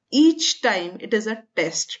why each time it is a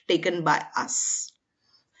test taken by us?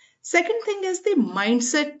 Second thing is the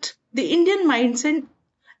mindset, the Indian mindset,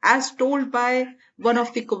 as told by one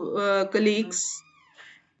of the colleagues.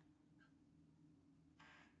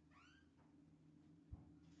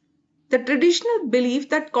 The traditional belief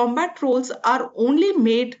that combat roles are only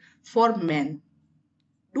made for men.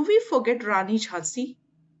 Do we forget Rani Jhansi,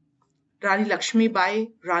 Rani Lakshmi Bai,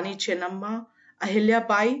 Rani Chennamma, Ahilya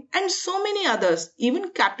Bai, and so many others,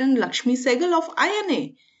 even Captain Lakshmi Sehgal of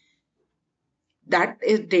INA? That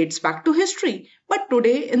dates back to history. But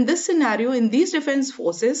today, in this scenario, in these defense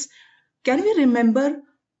forces, can we remember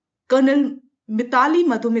Colonel Mitali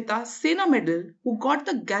Madhumita Sena Medal, who got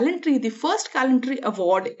the gallantry, the first gallantry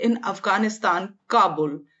award in Afghanistan,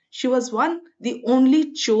 Kabul? She was the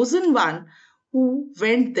only chosen one who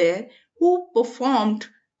went there, who performed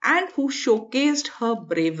and who showcased her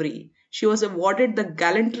bravery. She was awarded the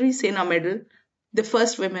Gallantry Sena Medal, the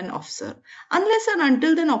first women officer. Unless and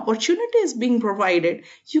until then opportunity is being provided,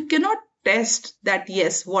 you cannot test that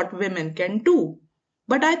yes, what women can do.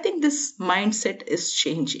 But I think this mindset is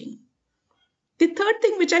changing. The third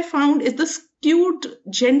thing which I found is the skewed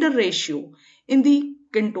gender ratio in the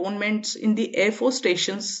cantonments, in the Air Force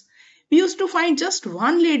stations. We used to find just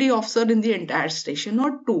one lady officer in the entire station,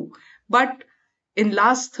 not two. But in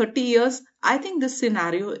last 30 years, I think this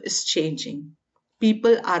scenario is changing.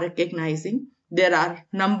 People are recognizing,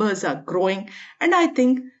 numbers are growing, and I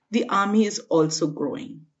think the army is also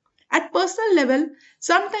growing. At personal level,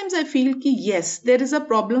 sometimes I feel that yes, there is a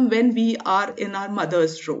problem when we are in our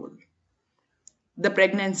mother's role. The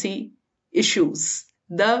pregnancy issues,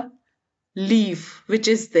 the leave which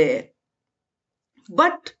is there.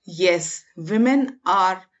 But yes, women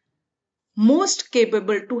are most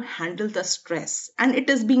capable to handle the stress, and it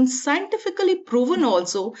is being scientifically proven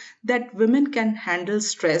also that women can handle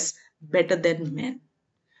stress better than men.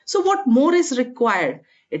 So what more is required?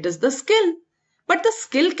 It is the skill, but the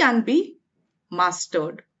skill can be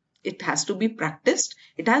mastered. It has to be practiced,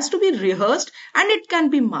 it has to be rehearsed, and it can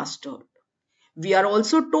be mastered. We are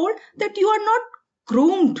also told that you are not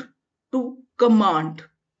groomed to command.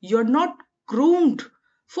 You are not groomed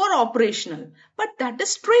for operational, but that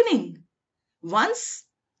is training. Once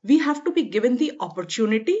we have to be given the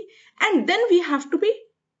opportunity, and then we have to be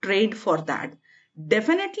trained for that.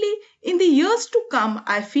 Definitely in the years to come,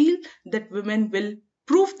 I feel that women will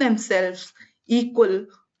prove themselves equal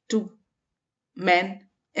to men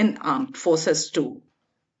in armed forces too.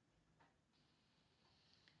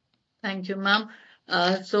 Thank you, ma'am.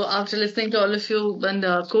 So after listening to all of you, when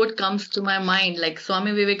the quote comes to my mind, like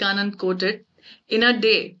Swami Vivekananda quoted, in a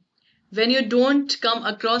day, when you don't come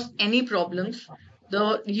across any problems,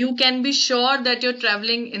 you can be sure that you're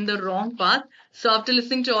traveling in the wrong path. So after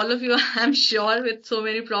listening to all of you, I'm sure with so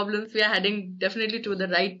many problems, we are heading definitely to the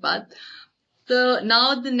right path. So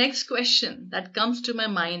now the next question that comes to my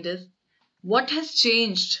mind is, what has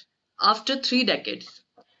changed after 3 decades?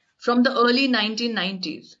 From the early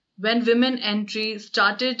 1990s, when women entry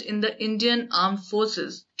started in the Indian Armed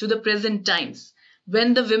Forces, to the present times,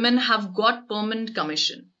 when the women have got permanent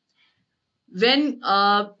commission. When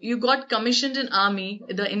you got commissioned in army,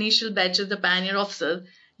 the initial batches, the pioneer officers,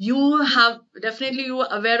 you were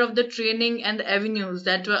aware of the training and the avenues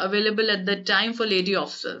that were available at the time for lady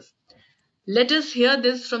officers. Let us hear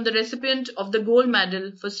this from the recipient of the gold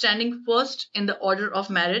medal for standing first in the order of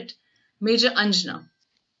merit, Major Anjana.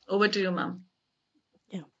 Over to you, ma'am.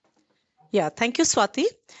 Yeah, thank you, Swati.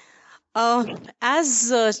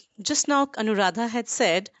 As just now Anuradha had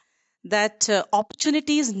said, that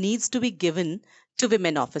opportunities needs to be given to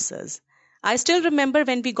women officers. I still remember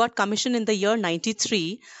when we got commissioned in the year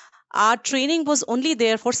 93, our training was only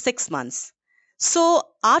there for 6 months. So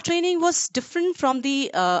our training was different from the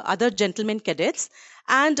other gentlemen cadets,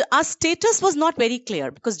 and our status was not very clear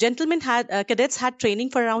because gentlemen had cadets had training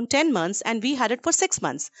for around 10 months and we had it for 6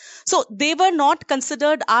 months. So they were not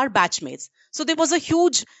considered our batchmates. So there was a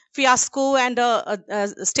huge fiasco and a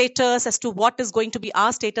status as to what is going to be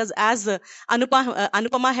our status, as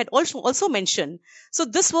Anupama had also mentioned. So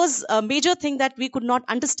this was a major thing that we could not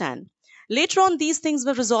understand. Later on, these things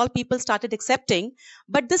were resolved, people started accepting,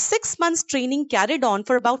 but the 6 months training carried on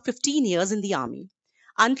for about 15 years in the army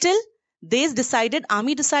until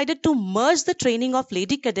army decided to merge the training of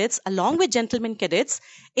lady cadets along with gentlemen cadets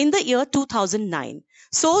in the year 2009.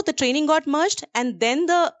 So the training got merged, and then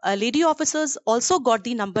the lady officers also got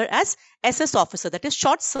the number as SS officer, that is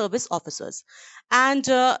short service officers. And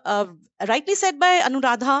rightly said by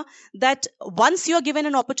Anuradha that once you are given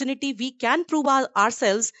an opportunity, we can prove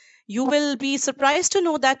ourselves. You will be surprised to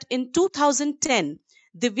know that in 2010,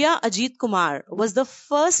 Divya Ajit Kumar was the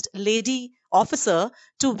first lady officer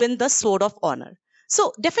to win the Sword of Honor.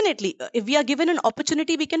 So definitely, if we are given an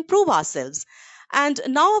opportunity, we can prove ourselves. And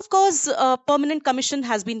now, of course, permanent commission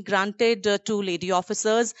has been granted to lady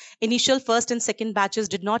officers. Initial first and second batches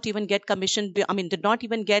did not even get commissioned. Did not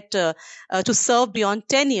even get to serve beyond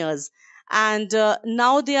 10 years. And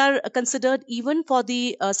now they are considered even for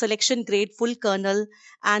the selection grade full colonel,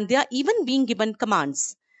 and they are even being given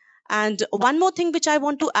commands. And one more thing which I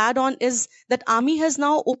want to add on is that Army has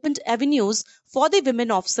now opened avenues for the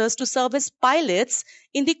women officers to serve as pilots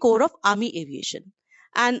in the Corps of Army Aviation.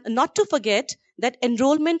 And not to forget that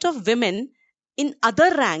enrollment of women in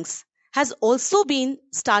other ranks has also been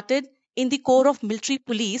started in the Corps of Military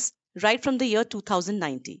Police right from the year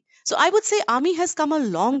 2019. So I would say Army has come a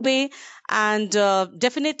long way, and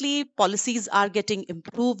definitely policies are getting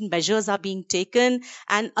improved, measures are being taken,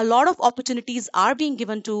 and a lot of opportunities are being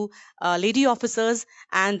given to lady officers.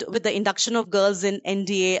 And with the induction of girls in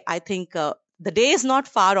NDA, I think the day is not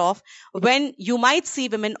far off when you might see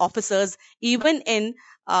women officers even in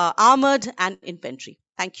armored and infantry.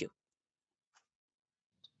 Thank you.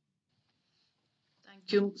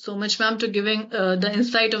 Thank you so much, ma'am, to giving the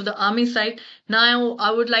insight of the army side. Now,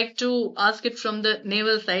 I would like to ask it from the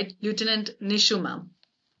naval side, Lieutenant Nishu, ma'am.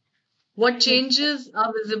 What changes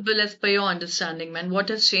are visible as per your understanding, ma'am? What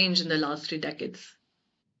has changed in the last 3 decades?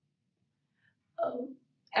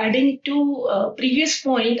 Adding to previous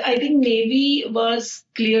point, I think Navy was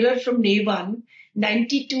clearer from day one.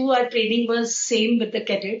 92, our training was same with the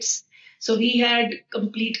cadets. So we had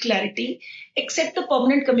complete clarity, except the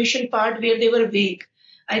permanent commission part where they were vague.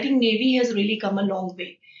 I think Navy has really come a long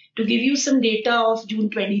way. To give you some data of June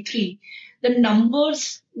 23, the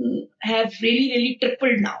numbers have really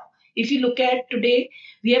tripled now. If you look at today,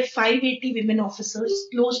 we have 580 women officers,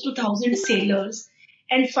 close to 1,000 sailors,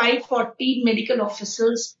 and 540 medical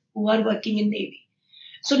officers who are working in Navy.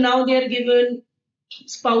 So now they are given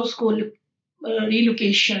spouse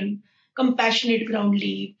relocation, compassionate ground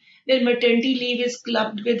leave. Their maternity leave is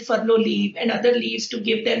clubbed with furlough leave and other leaves to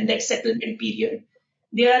give them that settlement period.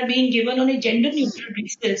 They are being given on a gender neutral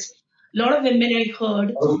basis. A lot of women I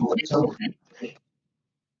heard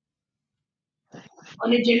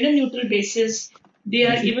on a gender neutral basis, they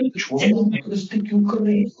are given settlement.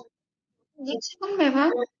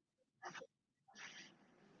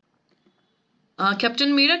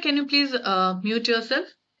 Captain Meera, can you please mute yourself?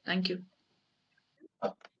 Thank you.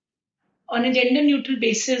 On a gender neutral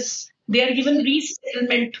basis, they are given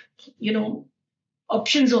resettlement,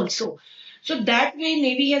 options also. So that way,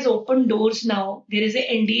 Navy has opened doors now. There is a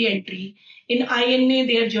NDA entry. In INA,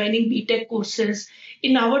 they are joining BTech courses.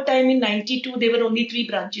 In our time in 92, there were only 3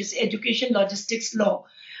 branches, education, logistics, law.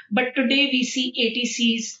 But today we see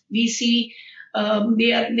ATCs, we see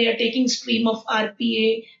they are taking stream of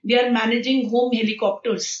RPA. They are managing home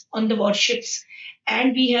helicopters on the warships.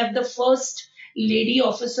 And we have the first lady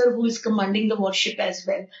officer who is commanding the warship as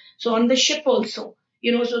well. So on the ship also,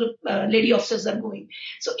 so the lady officers are going.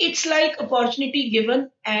 So it's like opportunity given,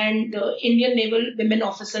 and the Indian Naval Women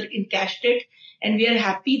Officer encashed it, and we are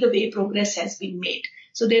happy the way progress has been made.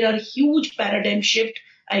 So there are huge paradigm shift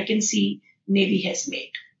I can see Navy has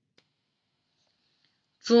made.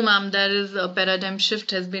 True, ma'am. There is a paradigm shift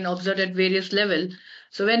has been observed at various levels.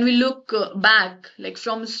 So when we look back, like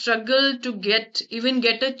from struggle to get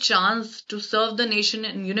a chance to serve the nation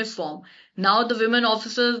in uniform, now the women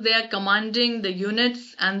officers, they are commanding the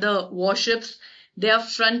units and the warships. They are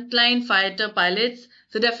frontline fighter pilots.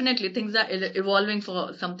 So definitely things are evolving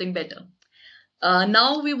for something better.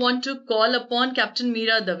 Now we want to call upon Captain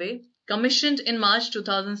Meera Dave, commissioned in March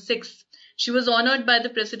 2006. She was honored by the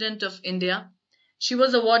President of India. She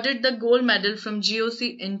was awarded the gold medal from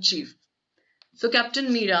GOC in Chief. So Captain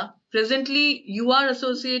Meera, presently you are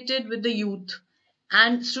associated with the youth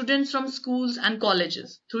and students from schools and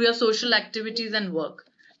colleges through your social activities and work.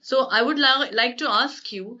 So I would like to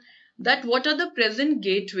ask you that what are the present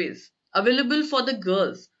gateways available for the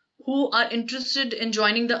girls who are interested in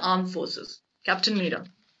joining the armed forces? Captain Meera.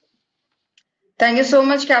 Thank you so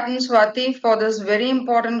much, Captain Swati, for this very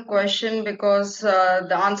important question, because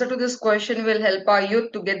the answer to this question will help our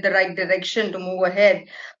youth to get the right direction to move ahead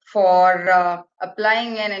for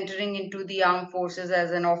applying and entering into the armed forces as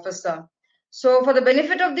an officer. So for the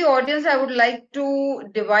benefit of the audience, I would like to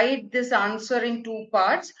divide this answer in two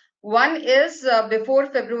parts. One is before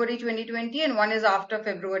February 2020 and one is after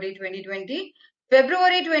February 2020.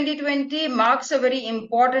 February 2020 marks a very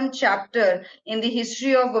important chapter in the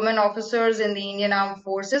history of women officers in the Indian Armed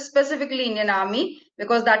Forces, specifically Indian Army,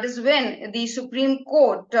 because that is when the Supreme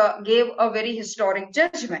Court gave a very historic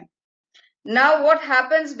judgment. Now, what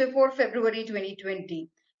happens before February 2020?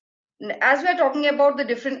 As we are talking about the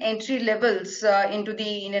different entry levels into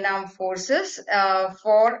the Indian Armed Forces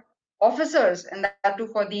for officers, and that too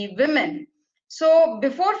for the women. So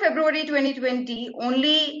before February 2020,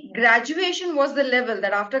 only graduation was the level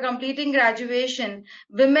that after completing graduation,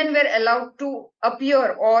 women were allowed to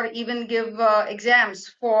appear or even give exams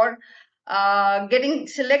for getting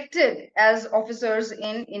selected as officers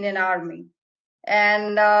in Indian Army.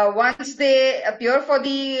 And once they appear for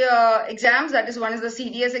the exams, that is, one is the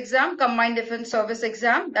CDS exam, Combined Defense Service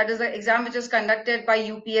exam. That is the exam which is conducted by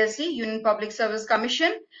UPSC, Union Public Service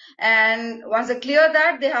Commission. And once they clear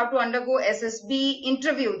that, they have to undergo SSB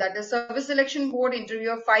interview, that is Service Selection Board interview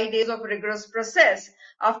of 5 days of rigorous process,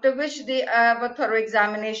 after which they have a thorough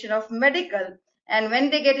examination of medical. And when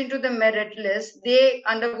they get into the merit list, they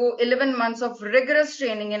undergo 11 months of rigorous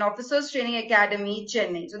training in Officers Training Academy,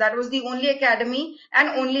 Chennai. So that was the only academy and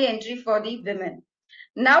only entry for the women.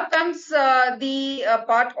 Now comes the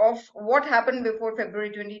part of what happened before February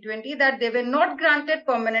 2020, that they were not granted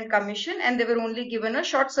permanent commission and they were only given a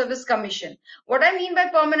short service commission. What I mean by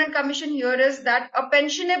permanent commission here is that a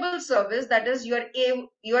pensionable service, that is,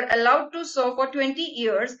 you're allowed to serve for 20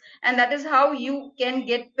 years and that is how you can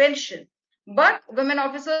get pension. But women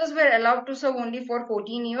officers were allowed to serve only for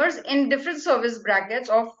 14 years in different service brackets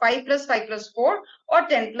of 5 plus 5 plus 4 or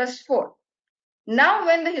 10 plus 4. Now,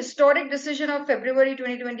 when the historic decision of February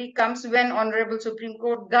 2020 comes, when Honorable Supreme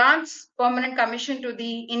Court grants permanent commission to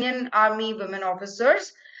the Indian Army women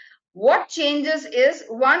officers, what changes is,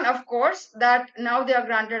 one, of course, that now they are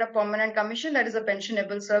granted a permanent commission, that is a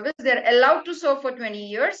pensionable service. They're allowed to serve for 20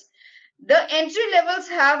 years. The entry levels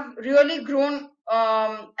have really grown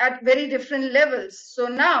at very different levels. So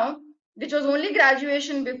now, which was only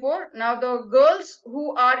graduation before, now the girls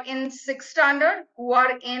who are in 6th standard, who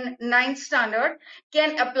are in 9th standard,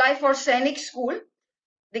 can apply for Sainik School.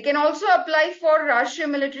 They can also apply for Rashtriya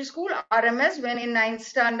Military School, RMS, when in 9th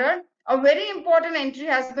standard. A very important entry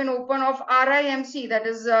has been open of RIMC, that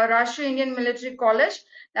is Rashtriya Indian Military College.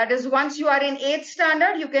 That is, once you are in 8th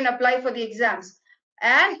standard, you can apply for the exams.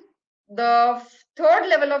 And the third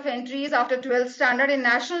level of entry is after 12th standard in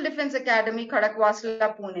National Defense Academy,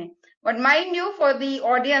 Khadakwasla, Pune. But mind you, for the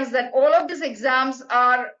audience, that all of these exams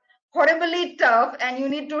are horribly tough and you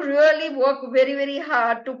need to really work very, very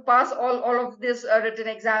hard to pass all of this written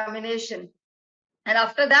examination. And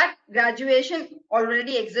after that, graduation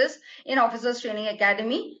already exists in Officers Training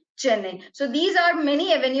Academy, Chennai. So these are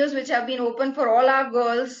many avenues which have been open for all our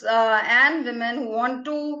girls and women who want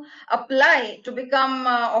to apply to become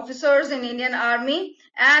officers in Indian Army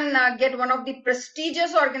and get one of the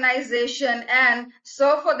prestigious organization and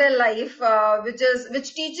serve for their life,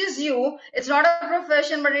 which teaches you, it's not a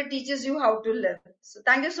profession, but it teaches you how to live. So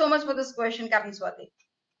thank you so much for this question, Captain Swati.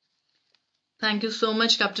 Thank you so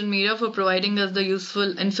much, Captain Meera, for providing us the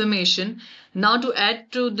useful information. Now, to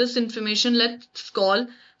add to this information, let's call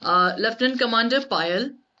Lieutenant Commander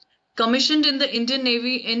Payal, commissioned in the Indian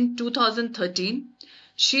Navy in 2013.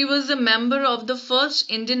 She was a member of the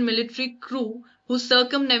first Indian military crew who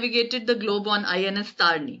circumnavigated the globe on INS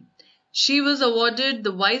Tarni. She was awarded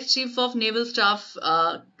the Vice Chief of Naval Staff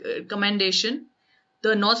Commendation,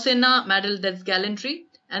 the Nausena Medal, that's Gallantry,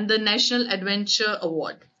 and the National Adventure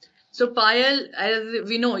Award. So So Payal, as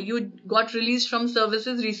we know, you got released from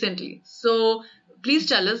services recently. So please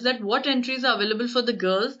tell us that what entries are available for the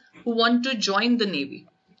girls who want to join the Navy.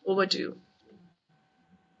 Over to you.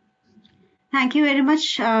 Thank you very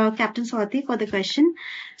much, Captain Swati, for the question.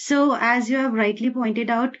 So, as you have rightly pointed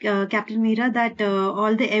out, Captain Meera, that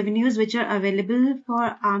all the avenues which are available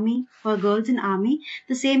for Army, for girls in Army,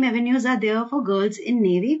 the same avenues are there for girls in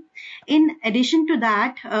Navy. In addition to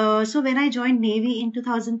that, so when I joined Navy in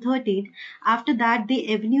 2013, after that,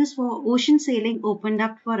 the avenues for ocean sailing opened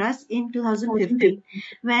up for us in 2015,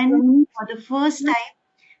 when for the first time,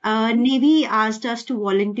 Navy asked us to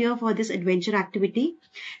volunteer for this adventure activity.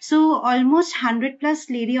 So almost 100 plus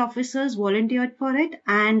lady officers volunteered for it,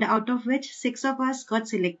 and out of which 6 of us got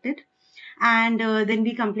selected. And then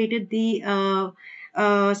we completed the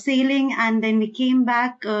sailing, and then we came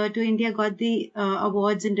back to India, got the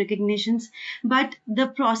awards and recognitions. But the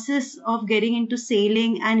process of getting into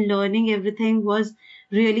sailing and learning everything was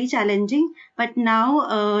really challenging. But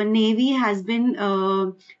now Navy has been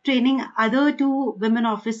training other 2 women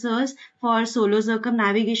officers for solo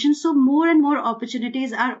circumnavigation. So more and more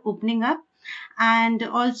opportunities are opening up. And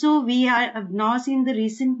also we have now seen the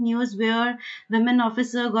recent news where women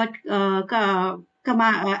officer got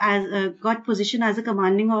got position as a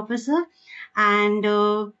commanding officer. And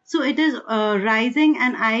so it is rising,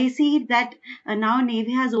 and I see that now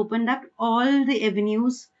Navy has opened up all the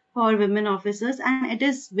avenues for women officers, and it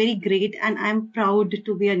is very great, and I'm proud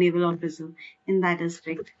to be a naval officer in that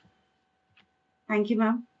aspect. Thank you,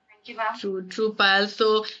 ma'am. True, Payal.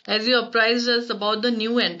 So, as you apprised us about the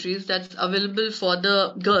new entries that's available for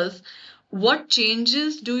the girls, what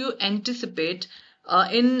changes do you anticipate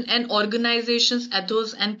in an organization's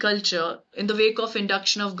ethos and culture in the wake of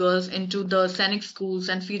induction of girls into the scenic schools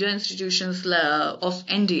and feeder institutions of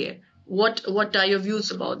NDA? What are your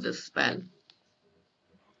views about this, Payal?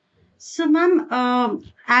 So, ma'am,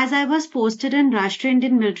 as I was posted in Rashtriya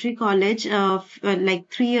Indian Military College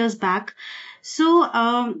like 3 years back, so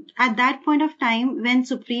at that point of time, when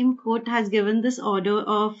Supreme Court has given this order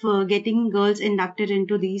of getting girls inducted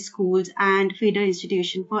into these schools and feeder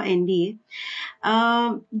institution for NDA,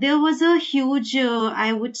 there was a huge,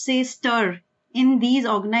 I would say, stir in these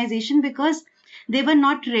organizations because they were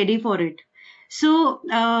not ready for it. So,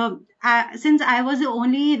 since I was the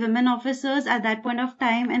only women officers at that point of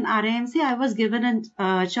time in RIMC, I was given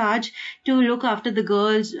a charge to look after the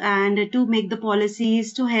girls and to make the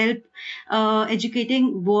policies, to help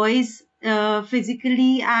educating boys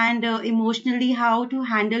physically and emotionally how to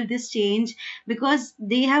handle this change, because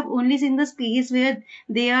they have only seen the space where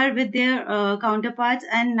they are with their counterparts,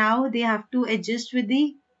 and now they have to adjust with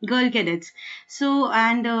the girl cadets. So,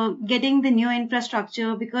 and getting the new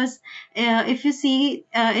infrastructure, because if you see,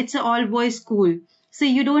 it's an all boys school. So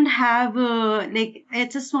you don't have like,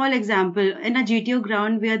 it's a small example in a GTO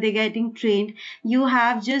ground where they're getting trained. You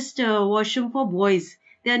have just washroom for boys.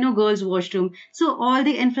 There are no girls' washroom. So all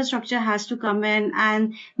the infrastructure has to come in,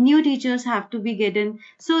 and new teachers have to be given.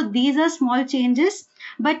 So these are small changes.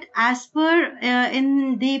 But as per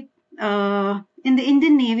in the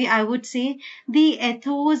Indian Navy, I would say the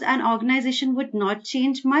ethos and organization would not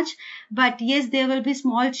change much. But yes, there will be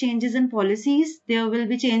small changes in policies. There will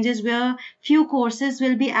be changes where few courses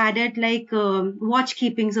will be added, like watch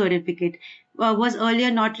keeping certificate. Was earlier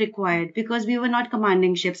not required because we were not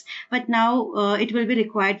commanding ships, but now it will be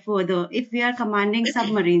required further. If we are commanding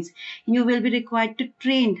submarines, you will be required to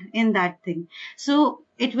train in that thing. So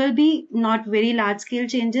it will be not very large scale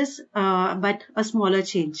changes, but a smaller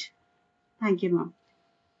change. Thank you, ma'am.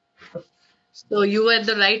 So you were at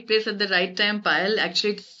the right place at the right time, Payal.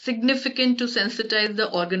 Actually, it's significant to sensitize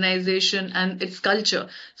the organization and its culture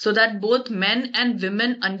so that both men and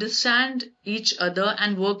women understand each other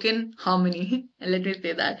and work in harmony. Let me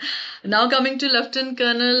say that. Now coming to Lieutenant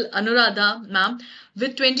Colonel Anuradha, ma'am,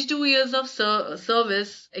 with 22 years of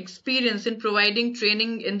service experience in providing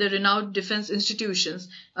training in the renowned defense institutions,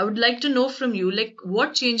 I would like to know from you, like,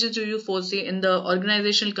 what changes do you foresee in the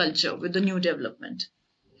organizational culture with the new development?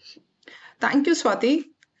 Thank you, Swati.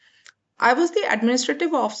 I was the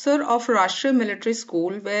administrative officer of Rashtriya Military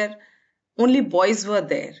School where only boys were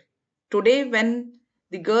there. Today, when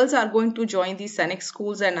the girls are going to join the scenic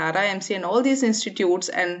schools and RIMC and all these institutes,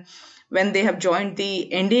 and when they have joined the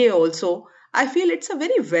NDA also, I feel it's a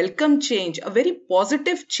very welcome change, a very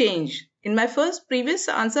positive change. In my previous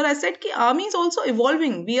answer, I said that army is also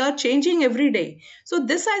evolving. We are changing every day. So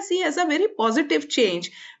this I see as a very positive change,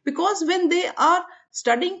 because when they are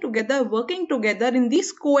studying together, working together in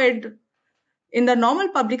this co-ed, in the normal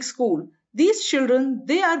public school, these children,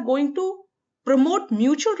 they are going to promote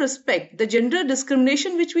mutual respect. The gender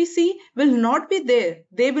discrimination which we see will not be there.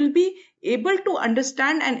 They will be able to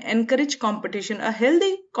understand and encourage competition, a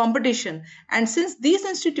healthy competition. And since these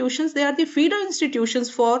institutions, they are the feeder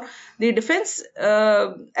institutions for the defense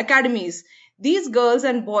academies, these girls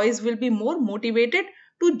and boys will be more motivated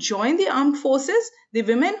to join the armed forces. The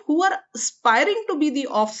women who are aspiring to be the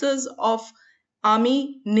officers of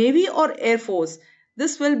Army, Navy, or Air Force,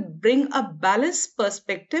 this will bring a balanced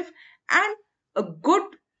perspective and a good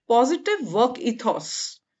positive work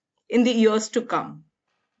ethos in the years to come.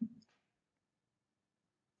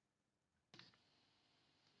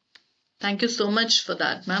 Thank you so much for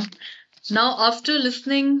that, ma'am. Now, after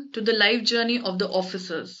listening to the life journey of the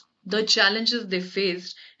officers, the challenges they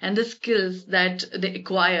faced, and the skills that they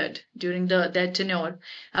acquired during their tenure,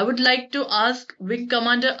 I would like to ask Wing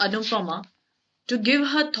Commander Anupama to give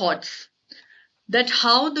her thoughts that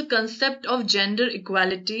how the concept of gender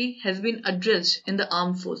equality has been addressed in the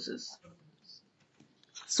armed forces.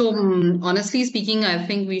 So, honestly speaking, I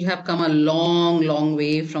think we have come a long, long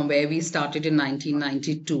way from where we started in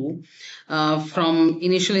 1992. From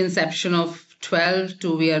initial inception of 12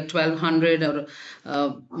 to we are 1200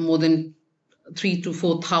 or more than 3 to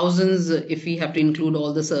 4,000 if we have to include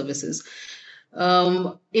all the services.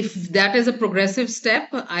 If that is a progressive step,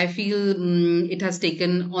 I feel it has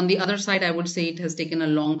taken, on the other side, I would say it has taken a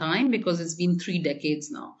long time because it's been 3 decades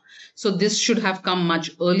now. So this should have come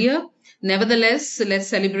much earlier. Nevertheless, let's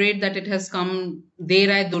celebrate that it has come der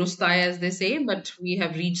hai durust hai, as they say, but we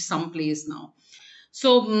have reached some place now.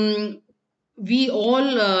 So we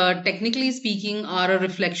all, technically speaking, are a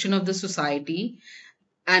reflection of the society.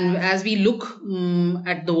 And as we look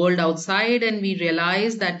at the world outside and we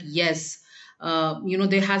realize that, yes,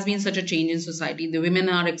 there has been such a change in society. The women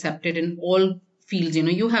are accepted in all fields.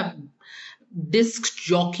 You have disc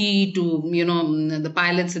jockey to, the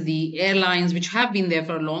pilots of the airlines, which have been there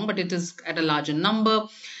for long, but it is at a larger number.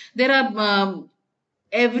 There are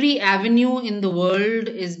every avenue in the world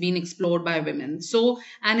is being explored by women. So,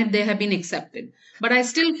 and they have been accepted. But I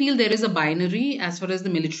still feel there is a binary as far as the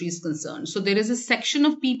military is concerned. So there is a section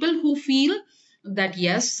of people who feel that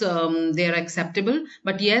yes, they are acceptable,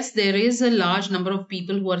 but yes, there is a large number of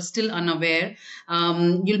people who are still unaware.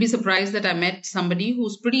 You'll be surprised that I met somebody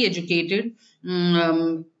who's pretty educated.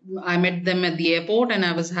 I met them at the airport and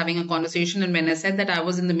I was having a conversation, and when I said that I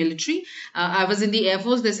was in the military, I was in the Air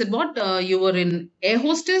Force, they said, what, you were in air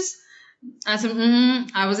hostess? I said,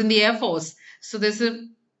 I was in the Air Force. So they said,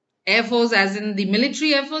 Air Force as in the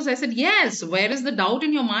military Air Force? I said, yes, where is the doubt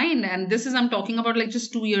in your mind? And this is, I'm talking about like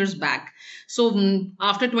just 2 years back. So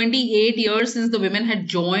after 28 years since the women had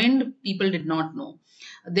joined, people did not know.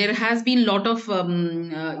 There has been a lot of,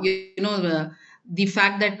 the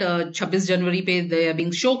fact that 26 January pe they are being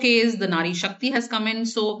showcased, the Nari Shakti has come in.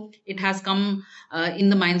 So it has come in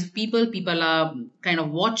the minds of people. People are kind of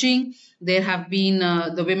watching. There have been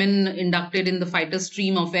the women inducted in the fighter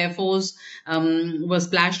stream of Air Force was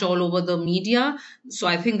splashed all over the media. So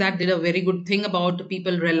I think that did a very good thing about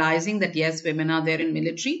people realizing that yes, women are there in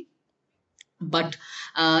military. But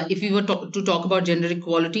if we were to talk about gender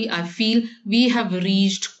equality, I feel we have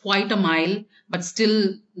reached quite a mile, but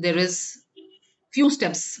still there is few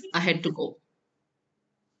steps ahead to go.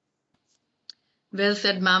 Well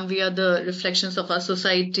said, ma'am. We are the reflections of our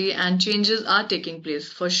society, and changes are taking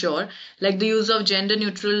place for sure. Like the use of gender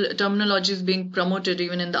neutral terminology is being promoted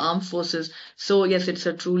even in the armed forces. So yes, it's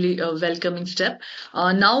a truly welcoming step.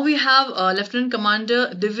 Now we have Lieutenant Commander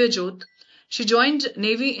Divyajot. She joined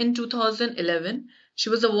Navy in 2011. She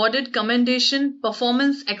was awarded Commendation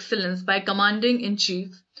Performance Excellence by Commanding in Chief.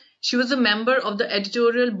 She was a member of the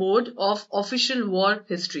editorial board of Official War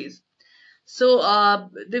Histories. So,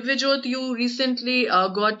 Divyajot, you recently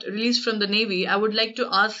got released from the Navy. I would like to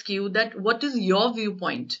ask you that what is your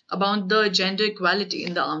viewpoint about the gender equality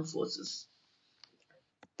in the armed forces?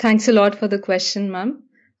 Thanks a lot for the question, ma'am.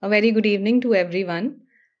 A very good evening to everyone.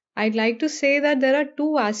 I'd like to say that there are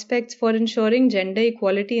two aspects for ensuring gender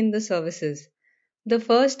equality in the services. The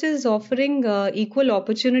first is offering equal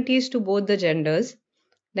opportunities to both the genders.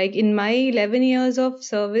 Like in my 11 years of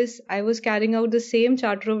service, I was carrying out the same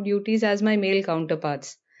charter of duties as my male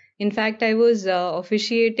counterparts. In fact, I was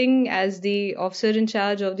officiating as the officer in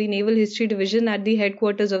charge of the Naval History Division at the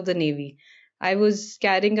headquarters of the Navy. I was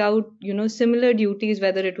carrying out, similar duties,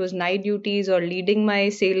 whether it was night duties or leading my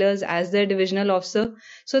sailors as their divisional officer.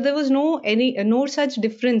 So there was no such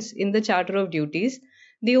difference in the charter of duties.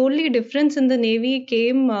 The only difference in the Navy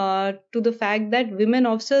came to the fact that women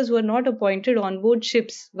officers were not appointed on board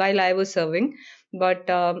ships while I was serving, but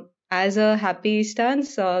as a happy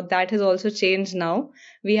stance, that has also changed now.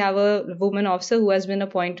 We have a woman officer who has been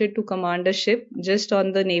appointed to command a ship just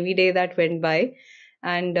on the Navy Day that went by.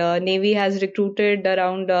 And Navy has recruited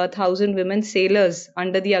around 1,000 women sailors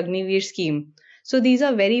under the Agniveer scheme. So these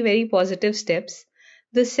are very, very positive steps.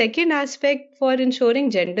 The second aspect for ensuring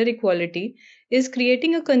gender equality is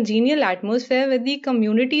creating a congenial atmosphere where the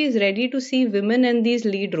community is ready to see women in these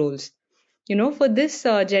lead roles. For this,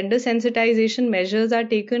 gender sensitization measures are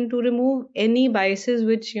taken to remove any biases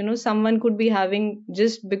which someone could be having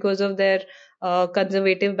just because of their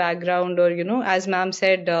conservative background, or as ma'am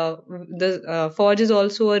said, the forge is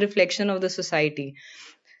also a reflection of the society.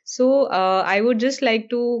 So I would just like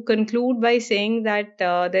to conclude by saying that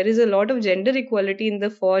there is a lot of gender equality in the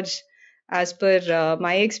forge as per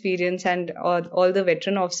my experience and all the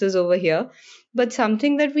veteran officers over here. But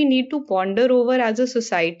something that we need to ponder over as a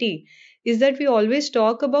society is that we always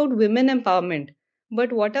talk about women empowerment.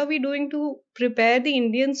 But what are we doing to prepare the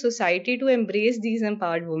Indian society to embrace these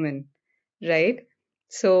empowered women? Right?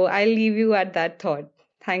 So I'll leave you at that thought.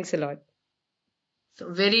 Thanks a lot.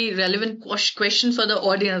 So very relevant question for the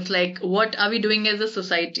audience, like what are we doing as a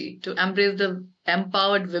society to embrace the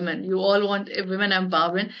empowered women? You all want a women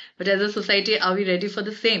empowerment, but as a society, are we ready for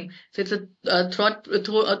the same? So it's a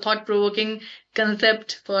thought-provoking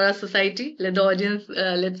concept for our society. Let the audience,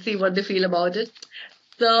 let's see what they feel about it.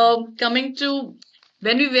 So coming to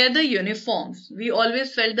when we wear the uniforms, we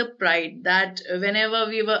always felt the pride that whenever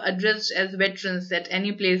we were addressed as veterans at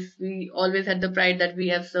any place, we always had the pride that we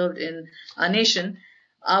have served in our nation.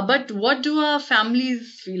 But what do our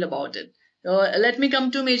families feel about it? Let me come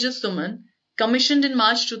to Major Suman. Commissioned in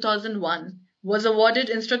March 2001, was awarded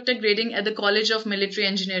instructor grading at the College of Military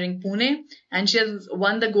Engineering, Pune, and she has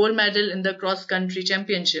won the gold medal in the cross-country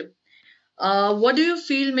championship. What do you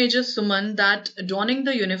feel, Major Suman, that donning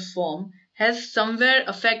the uniform has somewhere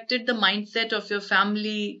affected the mindset of your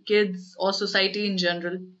family, kids, or society in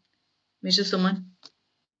general? Major Suman?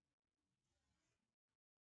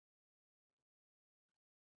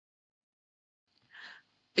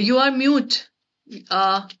 You are mute.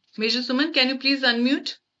 Major Suman, can you please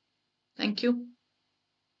unmute? Thank you.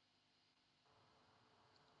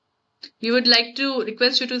 We would like to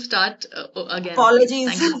request you to start again.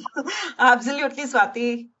 Apologies. Thank you. Absolutely,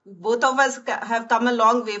 Swati. Both of us have come a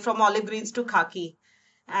long way from olive greens to khaki.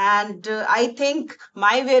 And I think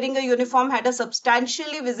my wearing a uniform had a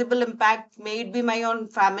substantially visible impact, may it be my own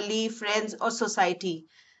family, friends, or society.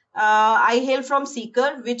 I hail from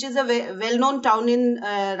Sikar, which is a well-known town in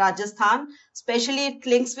Rajasthan. Especially, it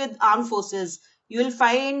links with armed forces. You will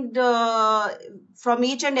find from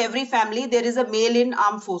each and every family there is a male in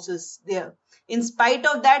armed forces there. In spite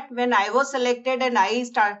of that, when I was selected and I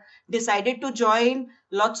decided to join,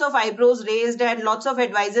 lots of eyebrows raised and lots of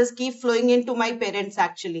advices keep flowing into my parents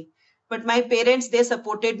actually. But my parents, they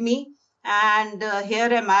supported me, and here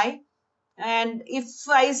am I. And if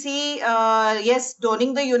I see, yes,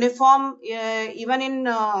 donning the uniform, even in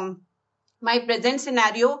my present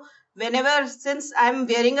scenario, whenever, since I'm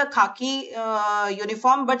wearing a khaki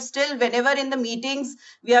uniform, but still whenever in the meetings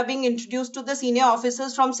we are being introduced to the senior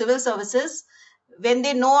officers from civil services, when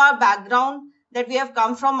they know our background, that we have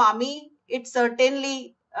come from army, it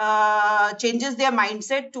certainly changes their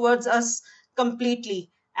mindset towards us completely,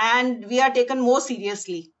 and we are taken more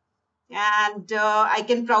seriously. And I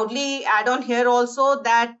can proudly add on here also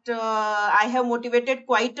that I have motivated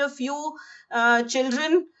quite a few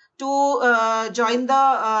children to join the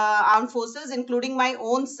armed forces, including my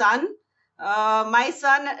own son. My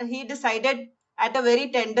son, he decided at a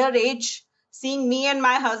very tender age, seeing me and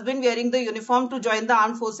my husband wearing the uniform, to join the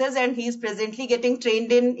armed forces, and he is presently getting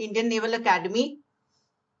trained in Indian Naval Academy.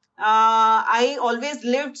 I always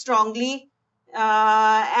lived strongly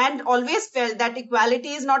and always felt that equality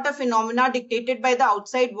is not a phenomena dictated by the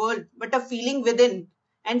outside world, but a feeling within,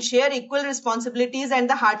 and share equal responsibilities and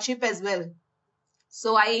the hardship as well.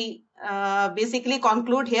 So I basically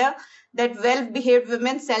conclude here that well-behaved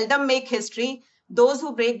women seldom make history. Those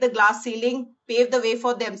who break the glass ceiling pave the way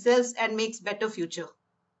for themselves and makes better future.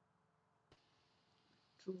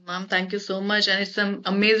 Ma'am, thank you so much. And it's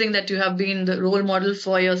amazing that you have been the role model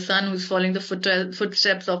for your son who's following the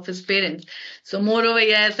footsteps of his parents. So moreover,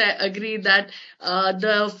 yes, I agree that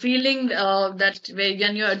the feeling that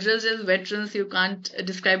when you're addressed as veterans, you can't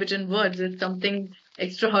describe it in words. It's something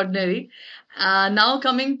extraordinary. Now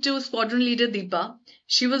coming to Squadron Leader Deepa,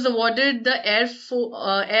 she was awarded the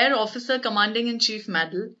Air Officer Commanding in Chief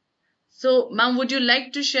Medal. So, ma'am, would you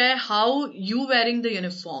like to share how you wearing the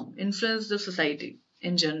uniform influenced the society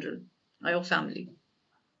in general or your family?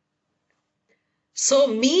 So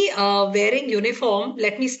me wearing uniform,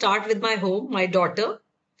 let me start with my home, my daughter.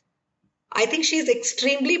 I think she's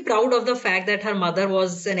extremely proud of the fact that her mother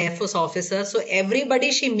was an Air Force officer. So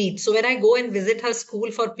everybody she meets. So when I go and visit her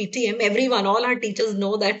school for PTM, everyone, all her teachers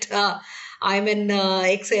know that I'm an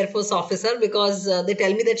ex-Air Force officer because they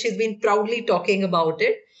tell me that she's been proudly talking about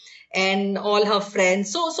it, and all her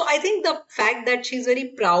friends. So I think the fact that she's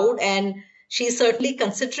very proud and she's certainly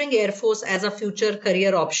considering Air Force as a future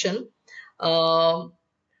career option.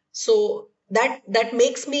 So that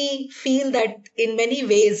makes me feel that in many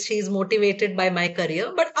ways she is motivated by my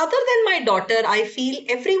career. But other than my daughter, I feel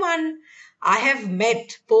everyone I have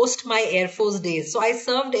met post my Air Force days. So I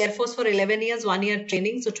served Air Force for 11 years, 1 year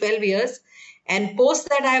training, so 12 years. And post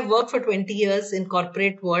that I have worked for 20 years in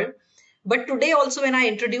corporate world. But today also when I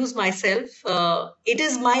introduce myself, it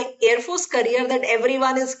is my Air Force career that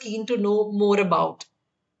everyone is keen to know more about.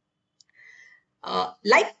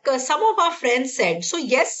 Some of our friends said, so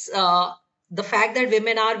yes, the fact that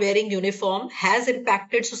women are wearing uniform has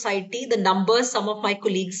impacted society. The numbers some of my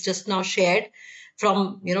colleagues just now shared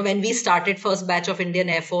from, when we started first batch of Indian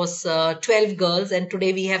Air Force, 12 girls, and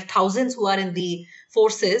today we have thousands who are in the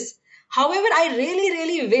forces. However, I really,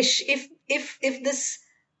 really wish if this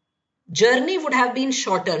journey would have been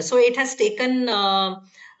shorter. So it has taken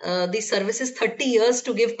the services 30 years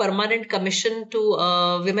to give permanent commission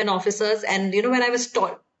to women officers. And, when I was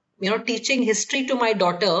teaching history to my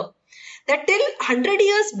daughter, that till 100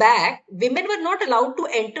 years back, women were not allowed to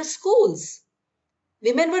enter schools.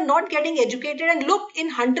 Women were not getting educated. And look, in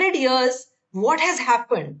 100 years, what has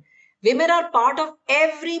happened? Women are part of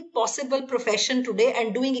every possible profession today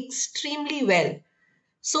and doing extremely well.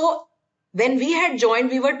 So when we had joined,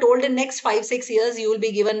 we were told in next 5-6 years, you will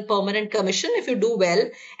be given permanent commission if you do well.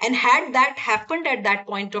 And had that happened at that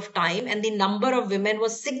point of time and the number of women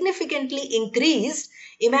was significantly increased,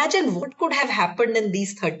 imagine what could have happened in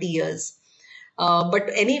these 30 years. But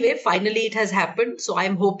anyway, finally it has happened. So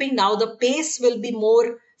I'm hoping now the pace will be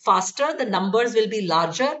more faster. The numbers will be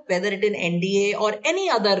larger, whether it in NDA or any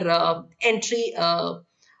other entry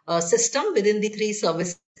system within the 3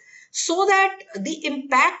 services, so that the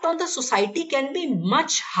impact on the society can be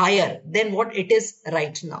much higher than what it is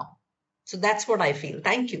right now. So that's what I feel.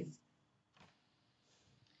 Thank you.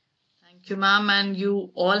 Thank you, ma'am. And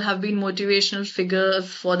you all have been motivational figures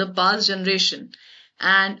for the past generation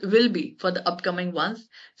and will be for the upcoming ones.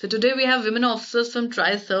 So today we have women officers from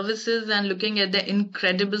Triservices and looking at their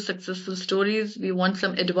incredible successful stories. We want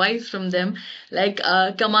some advice from them. Like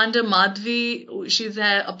Commander Madhvi, she's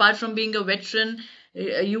apart from being a veteran,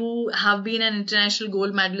 you have been an international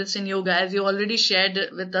gold medalist in yoga, as you already shared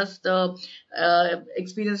with us the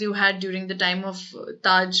experience you had during the time of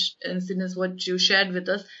Taj incidents, what you shared with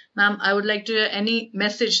us. Ma'am, I would like to hear any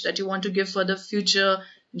message that you want to give for the future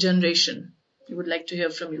generation. We would like to hear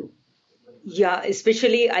from you. Yeah,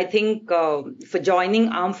 especially I think for joining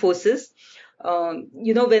armed forces,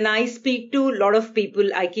 when I speak to a lot of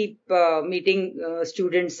people, I keep meeting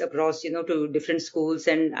students across, to different schools,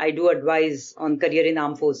 and I do advise on career in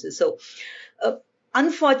armed forces. So,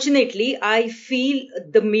 unfortunately, I feel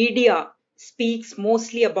the media speaks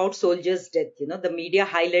mostly about soldiers' death. The media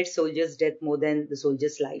highlights soldiers' death more than the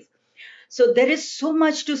soldiers' life. So there is so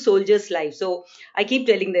much to soldiers' life. So I keep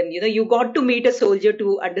telling them, you got to meet a soldier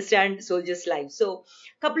to understand soldiers' life. So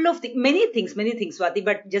many things, Swati,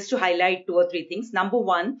 but just to highlight 2 or 3 things. Number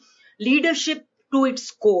one, leadership to its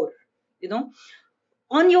core.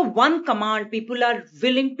 On your one command, people are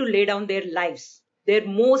willing to lay down their lives, their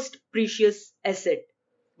most precious asset.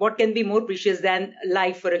 What can be more precious than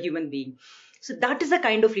life for a human being? So that is the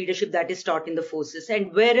kind of leadership that is taught in the forces.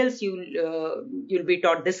 And where else you'll be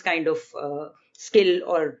taught this kind of skill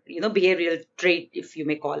or behavioral trait, if you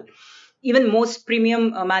may call. Even most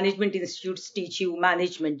premium management institutes teach you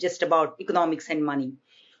management, just about economics and money.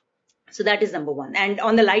 So that is number one. And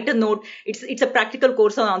on the lighter note, it's a practical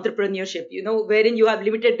course on entrepreneurship, wherein you have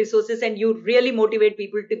limited resources and you really motivate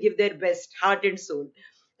people to give their best, heart and soul.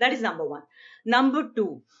 That is number one. Number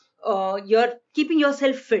two, you're keeping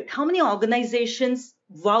yourself fit. How many organizations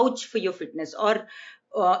vouch for your fitness or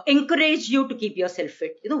encourage you to keep yourself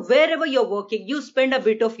fit? Wherever you're working, you spend a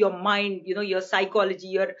bit of your mind, your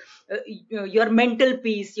psychology, your mental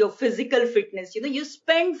peace, your physical fitness, you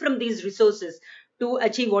spend from these resources to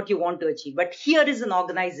achieve what you want to achieve. But here is an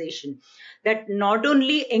organization that not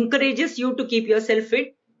only encourages you to keep yourself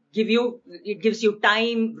fit, it gives you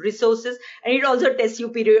time, resources, and it also tests you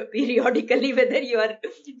periodically whether you are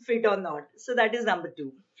fit or not. So that is number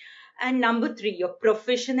two. And number three, your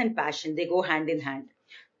profession and passion, they go hand in hand.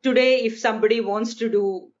 Today, if somebody wants to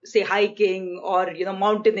do, say, hiking or,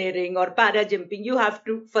 mountaineering or parajumping, you have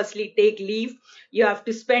to firstly take leave. You have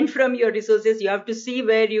to spend from your resources. You have to see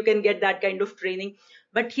where you can get that kind of training.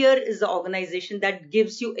 But here is the organization that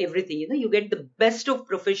gives you everything. You get the best of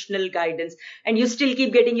professional guidance, and you still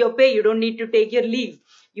keep getting your pay. You don't need to take your leave.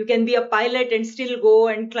 You can be a pilot and still go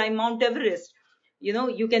and climb Mount Everest.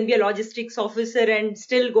 You can be a logistics officer and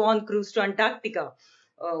still go on cruise to Antarctica.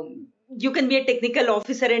 You can be a technical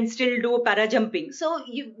officer and still do para jumping. So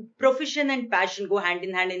profession and passion go hand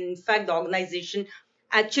in hand. And in fact, the organization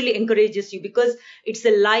actually encourages you, because it's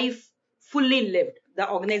a life fully lived. The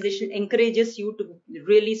organization encourages you to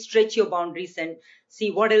really stretch your boundaries and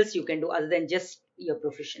see what else you can do other than just your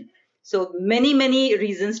profession. So many, many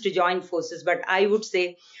reasons to join forces, but I would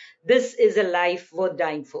say this is a life worth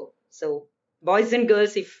dying for. So boys and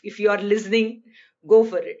girls, if you are listening, go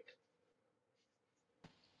for it.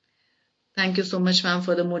 Thank you so much, ma'am,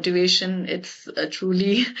 for the motivation. It's a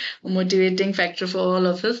truly motivating factor for all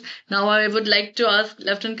of us. Now, I would like to ask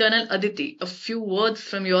Lieutenant Colonel Aditi a few words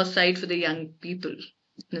from your side for the young people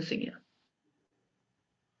witnessing here.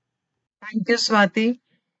 Thank you, Swati.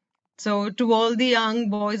 So, to all the young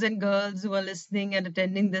boys and girls who are listening and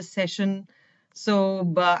attending this session,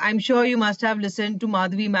 I'm sure you must have listened to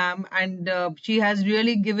Madhavi ma'am, and she has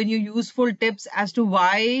really given you useful tips as to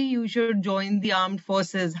why you should join the armed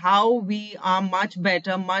forces, how we are much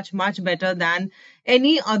better, much better than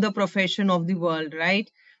any other profession of the world, right?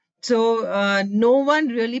 So no one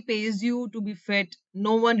really pays you to be fit.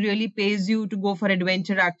 No one really pays you to go for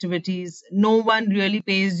adventure activities. No one really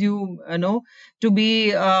pays you, to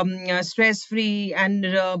be stress free and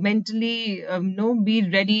mentally, be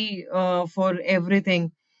ready for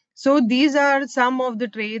everything. So these are some of the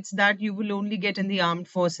traits that you will only get in the armed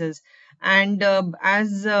forces. And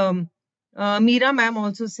as Meera ma'am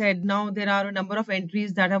also said, now there are a number of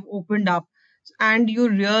entries that have opened up, and you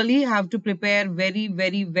really have to prepare very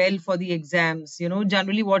well for the exams.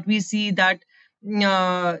 Generally what we see that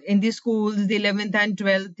in the schools, the 11th and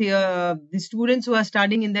 12th year, the students who are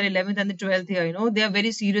studying in their 11th and the 12th year, they are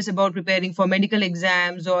very serious about preparing for medical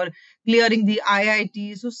exams or clearing the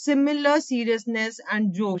IIT. So similar seriousness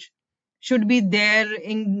and josh should be there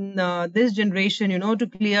in this generation, to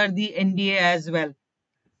clear the NDA as well,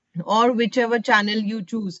 or whichever channel you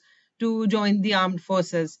choose to join the armed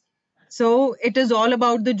forces. So it is all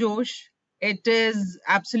about the Josh. It is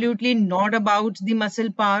absolutely not about the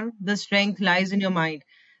muscle power. The strength lies in your mind.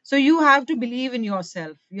 So you have to believe in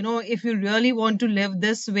yourself. If you really want to live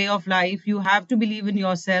this way of life, you have to believe in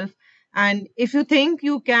yourself. And if you think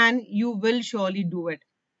you can, you will surely do it.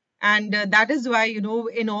 And that is why,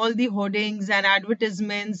 in all the hoardings and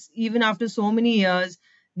advertisements, even after so many years,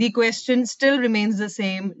 the question still remains the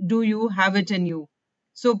same. Do you have it in you?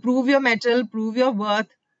 So prove your mettle, prove your worth.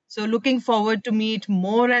 So looking forward to meet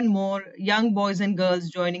more and more young boys and girls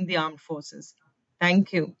joining the armed forces.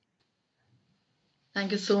 Thank you.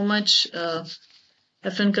 Thank you so much,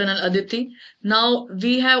 Lieutenant Colonel Aditi. Now,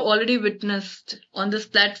 we have already witnessed on this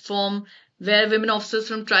platform where women officers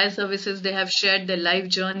from Triservices, they have shared their life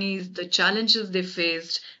journeys, the challenges they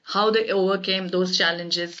faced, how they overcame those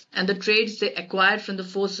challenges, and the traits they acquired from the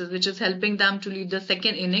forces, which is helping them to lead the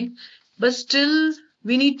second inning. But still,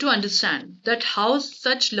 we need to understand that how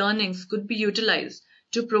such learnings could be utilized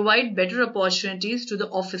to provide better opportunities to the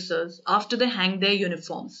officers after they hang their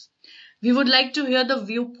uniforms. We would like to hear the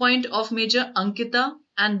viewpoint of Major Ankita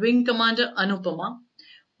and Wing Commander Anupama.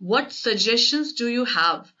 What suggestions do you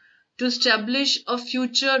have to establish a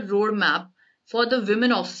future roadmap for the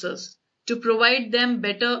women officers to provide them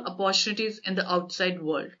better opportunities in the outside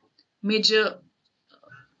world? Major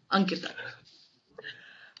Ankita.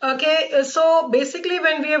 Okay, so basically,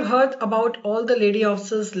 when we have heard about all the lady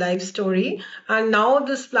officers' life story, and now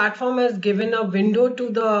this platform has given a window to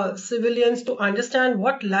the civilians to understand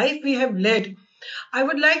what life we have led, I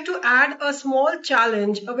would like to add a small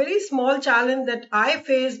challenge, a very small challenge that I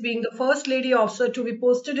faced being the first lady officer to be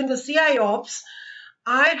posted in the CI Ops.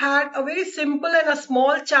 I had a very simple and a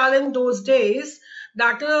small challenge those days,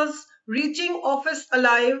 that is reaching office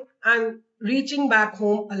alive and reaching back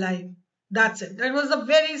home alive. That's it. That was a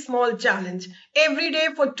very small challenge every day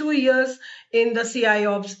for 2 years in the CI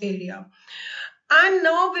Ops area. And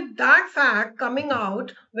now with that fact coming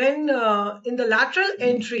out, when in the lateral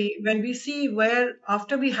entry, when we see where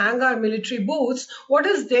after we hang our military boots, what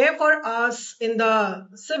is there for us in the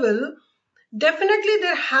civil, definitely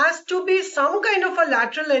there has to be some kind of a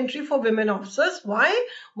lateral entry for women officers. Why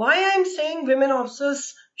I'm saying women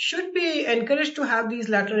officers should be encouraged to have these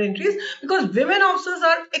lateral entries? Because women officers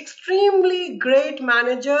are extremely great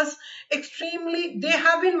managers. They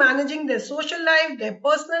have been managing their social life, their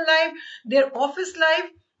personal life, their office life.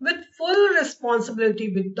 with full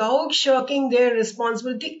responsibility without shirking their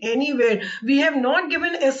responsibility anywhere. We have not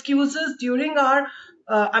given excuses during our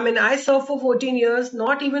I served for 14 years,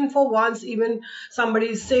 not even for once, even somebody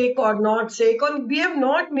is sick or not sick, or we have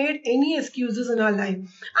not made any excuses in our life.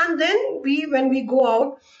 And then when we go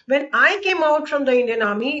out, when I came out from the Indian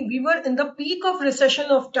Army, we were in the peak of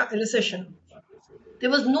recession. There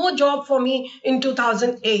was no job for me in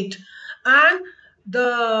 2008. And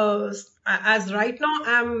as right now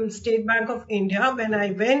I'm State Bank of India, when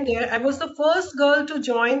I went there, I was the first girl to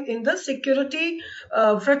join in the security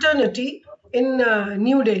fraternity in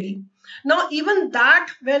New Delhi. Now, even that,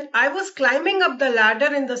 when I was climbing up the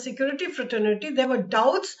ladder in the security fraternity, there were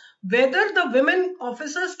doubts whether the women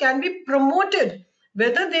officers can be promoted,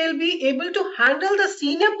 whether they'll be able to handle the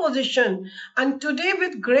senior position. And today,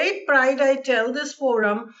 with great pride, I tell this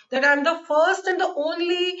forum that I'm the first and the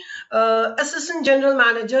only Assistant General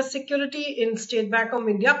Manager Security in State Bank of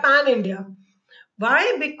India, Pan India.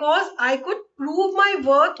 Why? Because I could prove my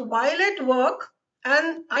worth while at work,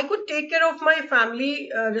 and I could take care of my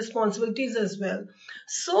family responsibilities as well.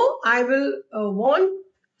 So I will want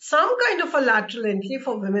some kind of a lateral entry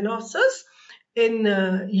for women officers in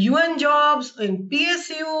UN jobs, in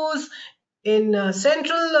PSUs, in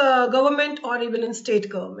central government, or even in state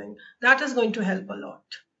government. That is going to help a lot.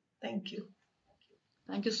 Thank you.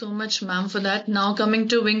 Thank you so much, ma'am, for that. Now coming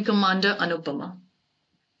to Wing Commander Anupama.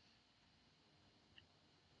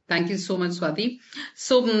 Thank you so much, Swati.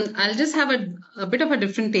 So I'll just have a bit of a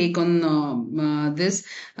different take on this.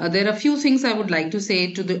 There are a few things I would like to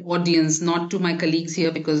say to the audience, not to my colleagues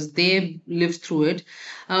here, because they lived through it.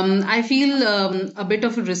 I feel a bit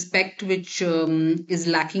of a respect which is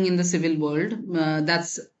lacking in the civil world.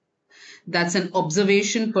 That's an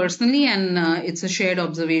observation personally, and it's a shared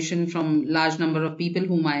observation from large number of people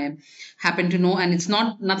whom I happen to know. And it's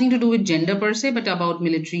nothing to do with gender per se, but about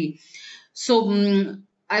military. So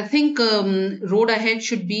I think road ahead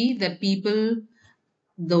should be that people,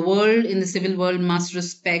 the world in the civil world must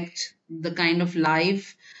respect the kind of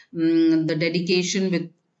life, the dedication with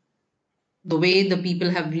the way the people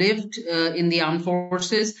have lived in the armed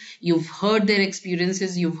forces. You've heard their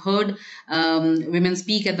experiences. You've heard women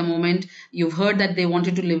speak at the moment. You've heard that they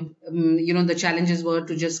wanted to live, the challenges were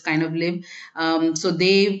to just kind of live. So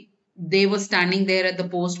they were standing there at the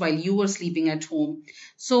post while you were sleeping at home.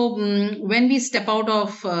 So when we step out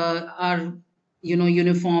of our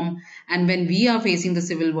uniform, and when we are facing the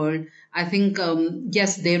civil world, I think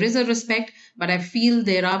yes, there is a respect, but I feel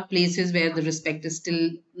there are places where the respect is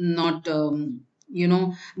still not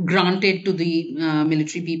granted to the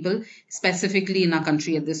military people, specifically in our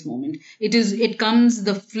country at this moment.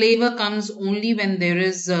 The flavor comes only when there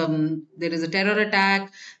is a terror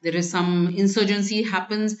attack, there is some insurgency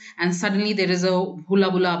happens, and suddenly there is a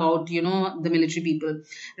hula bula about the military people.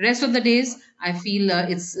 Rest of the days, I feel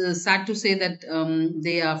it's sad to say that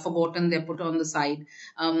they are forgotten, they're put on the side.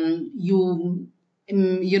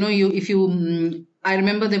 I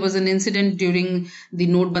remember there was an incident during the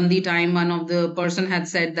Notebandi time. One of the person had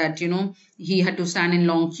said that, he had to stand in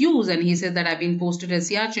long queues, and he said that I've been posted as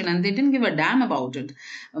Siachen, and they didn't give a damn about it.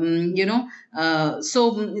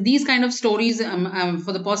 So these kind of stories,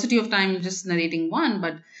 for the paucity of time, just narrating one,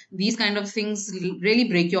 but these kind of things really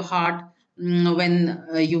break your heart when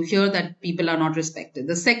you hear that people are not respected.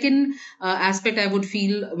 The second aspect I would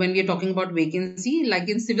feel when we are talking about vacancy, like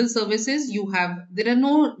in civil services, there are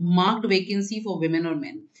no marked vacancy for women or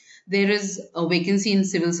men. There is a vacancy in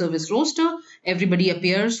civil service roster. Everybody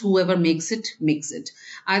appears. Whoever makes it, makes it.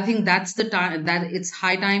 I think that's the time that it's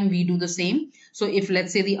high time we do the same. So if,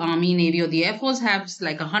 let's say, the Army, Navy, or the Air Force has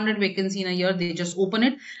like 100 vacancy in a year, they just open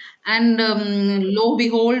it. And lo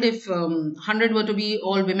behold, if 100 were to be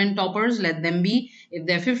all women toppers, let them be. If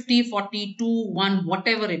they're 50, 40, 2, 1,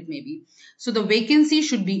 whatever it may be. So the vacancy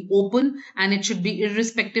should be open, and it should be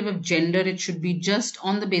irrespective of gender. It should be just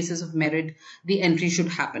on the basis of merit. The entry should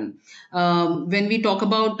happen. When we talk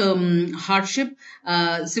about hardship,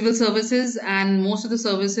 civil services and most of the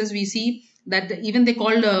services, we see that even they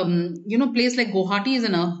called, place like Guwahati is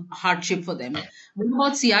a hardship for them. What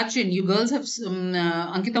about Siachen? You girls have,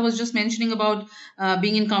 Ankita was just mentioning about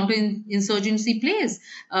being in counter-insurgency place.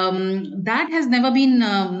 That has never been,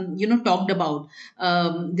 talked about.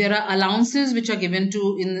 There are allowances which are given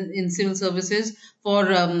to in civil services for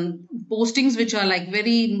postings which are like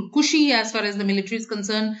very cushy as far as the military is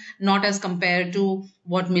concerned, not as compared to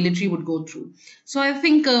what military would go through. So I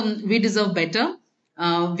think we deserve better.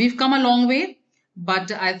 We've come a long way,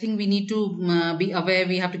 but I think we need to be aware.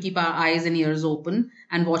 We have to keep our eyes and ears open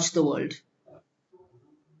and watch the world.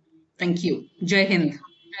 Thank you. Jai Hind.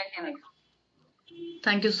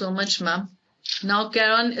 Thank you so much, ma'am. Now,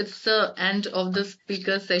 Karen, it's the end of the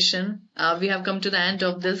speaker session. We have come to the end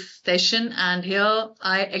of this session, and here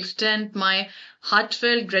I extend my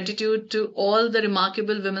heartfelt gratitude to all the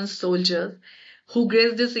remarkable women soldiers who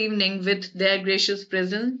graced this evening with their gracious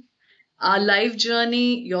presence. Our life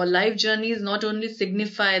journey, your life journeys not only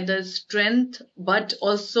signify the strength but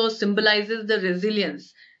also symbolizes the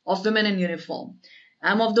resilience of women in uniform.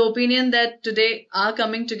 I'm of the opinion that today our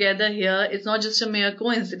coming together here is not just a mere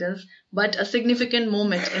coincidence but a significant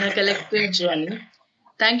moment in a collective journey.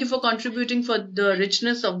 Thank you for contributing for the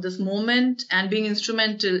richness of this moment and being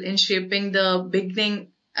instrumental in shaping the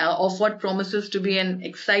beginning of what promises to be an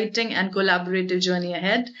exciting and collaborative journey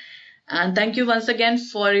ahead. And thank you once again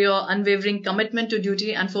for your unwavering commitment to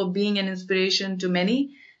duty and for being an inspiration to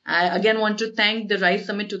many. I again want to thank the Rise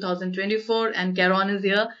Summit 2024, and Karen is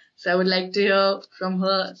here, so I would like to hear from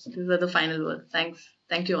her. These are the final words. Thanks.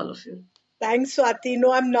 Thank you, all of you. Thanks, Swati.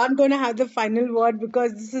 No, I'm not going to have the final word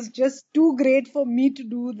because this is just too great for me to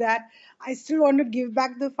do that. I still want to give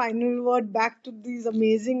back the final word back to these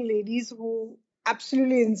amazing ladies who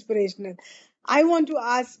absolutely inspirational. I want to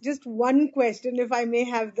ask just one question, if I may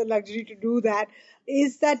have the luxury to do that,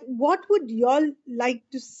 is that what would y'all like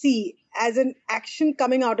to see as an action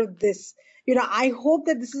coming out of this? I hope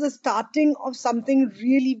that this is a starting of something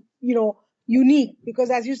really, unique, because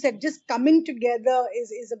as you said, just coming together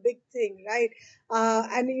is a big thing, right?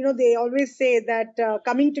 And they always say that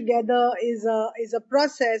coming together is a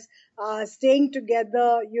process. Staying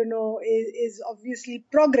together, is obviously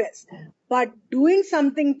progress, but doing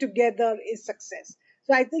something together is success.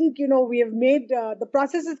 So I think, we have made the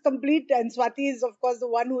process is complete, and Swati is, of course, the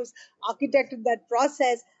one who's architected that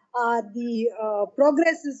process. The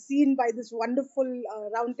progress is seen by this wonderful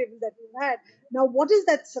roundtable that we've had. Now, what is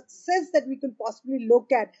that success that we could possibly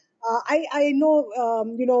look at? I know,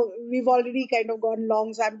 we've already kind of gone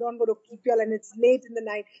long, so I'm not going to keep you all, and it's late in the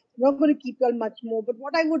night. I'm not going to keep you all much more. But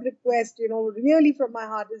what I would request, really from my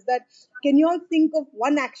heart is that can you all think of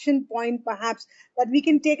one action point perhaps that we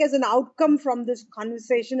can take as an outcome from this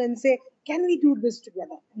conversation and say, can we do this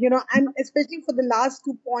together? And especially for the last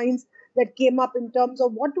 2 points that came up in terms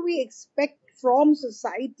of what do we expect from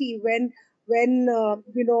society when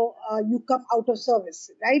you come out of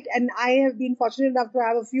service, right? And I have been fortunate enough to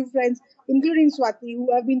have a few friends, including Swati,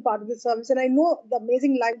 who have been part of the service, and I know the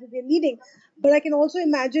amazing lives that they're leading. But I can also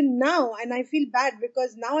imagine now, and I feel bad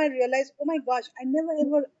because now I realize, oh my gosh, I never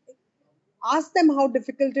ever ask them how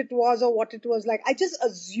difficult it was or what it was like. I just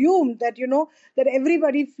assumed that, that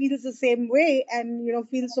everybody feels the same way and,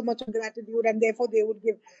 feels so much of gratitude and therefore they would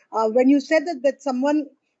give. When you said that someone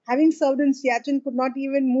having served in Siachen could not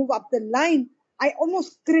even move up the line, I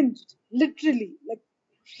almost cringed, literally. Like,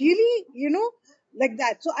 really? Like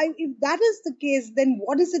that. So if that is the case, then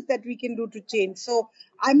what is it that we can do to change? So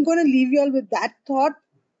I'm going to leave you all with that thought.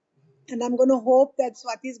 And I'm going to hope that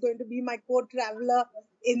Swati is going to be my co-traveler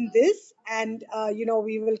in this. And,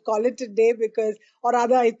 we will call it a day or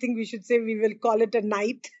rather, I think we should say we will call it a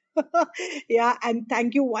night. Yeah. And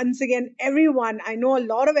thank you once again, everyone. I know a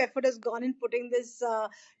lot of effort has gone in putting this,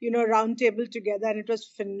 round table together, and it was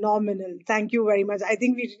phenomenal. Thank you very much. I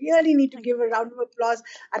think we really need to give a round of applause,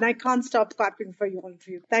 and I can't stop clapping for you all of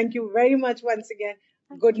you. Thank you very much once again.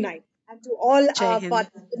 Good night. And to all Jai our Hind.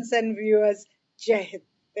 participants and viewers, Jai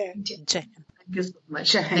Hind. Jai Hind. Thank you so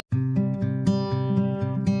much. Jai Hind.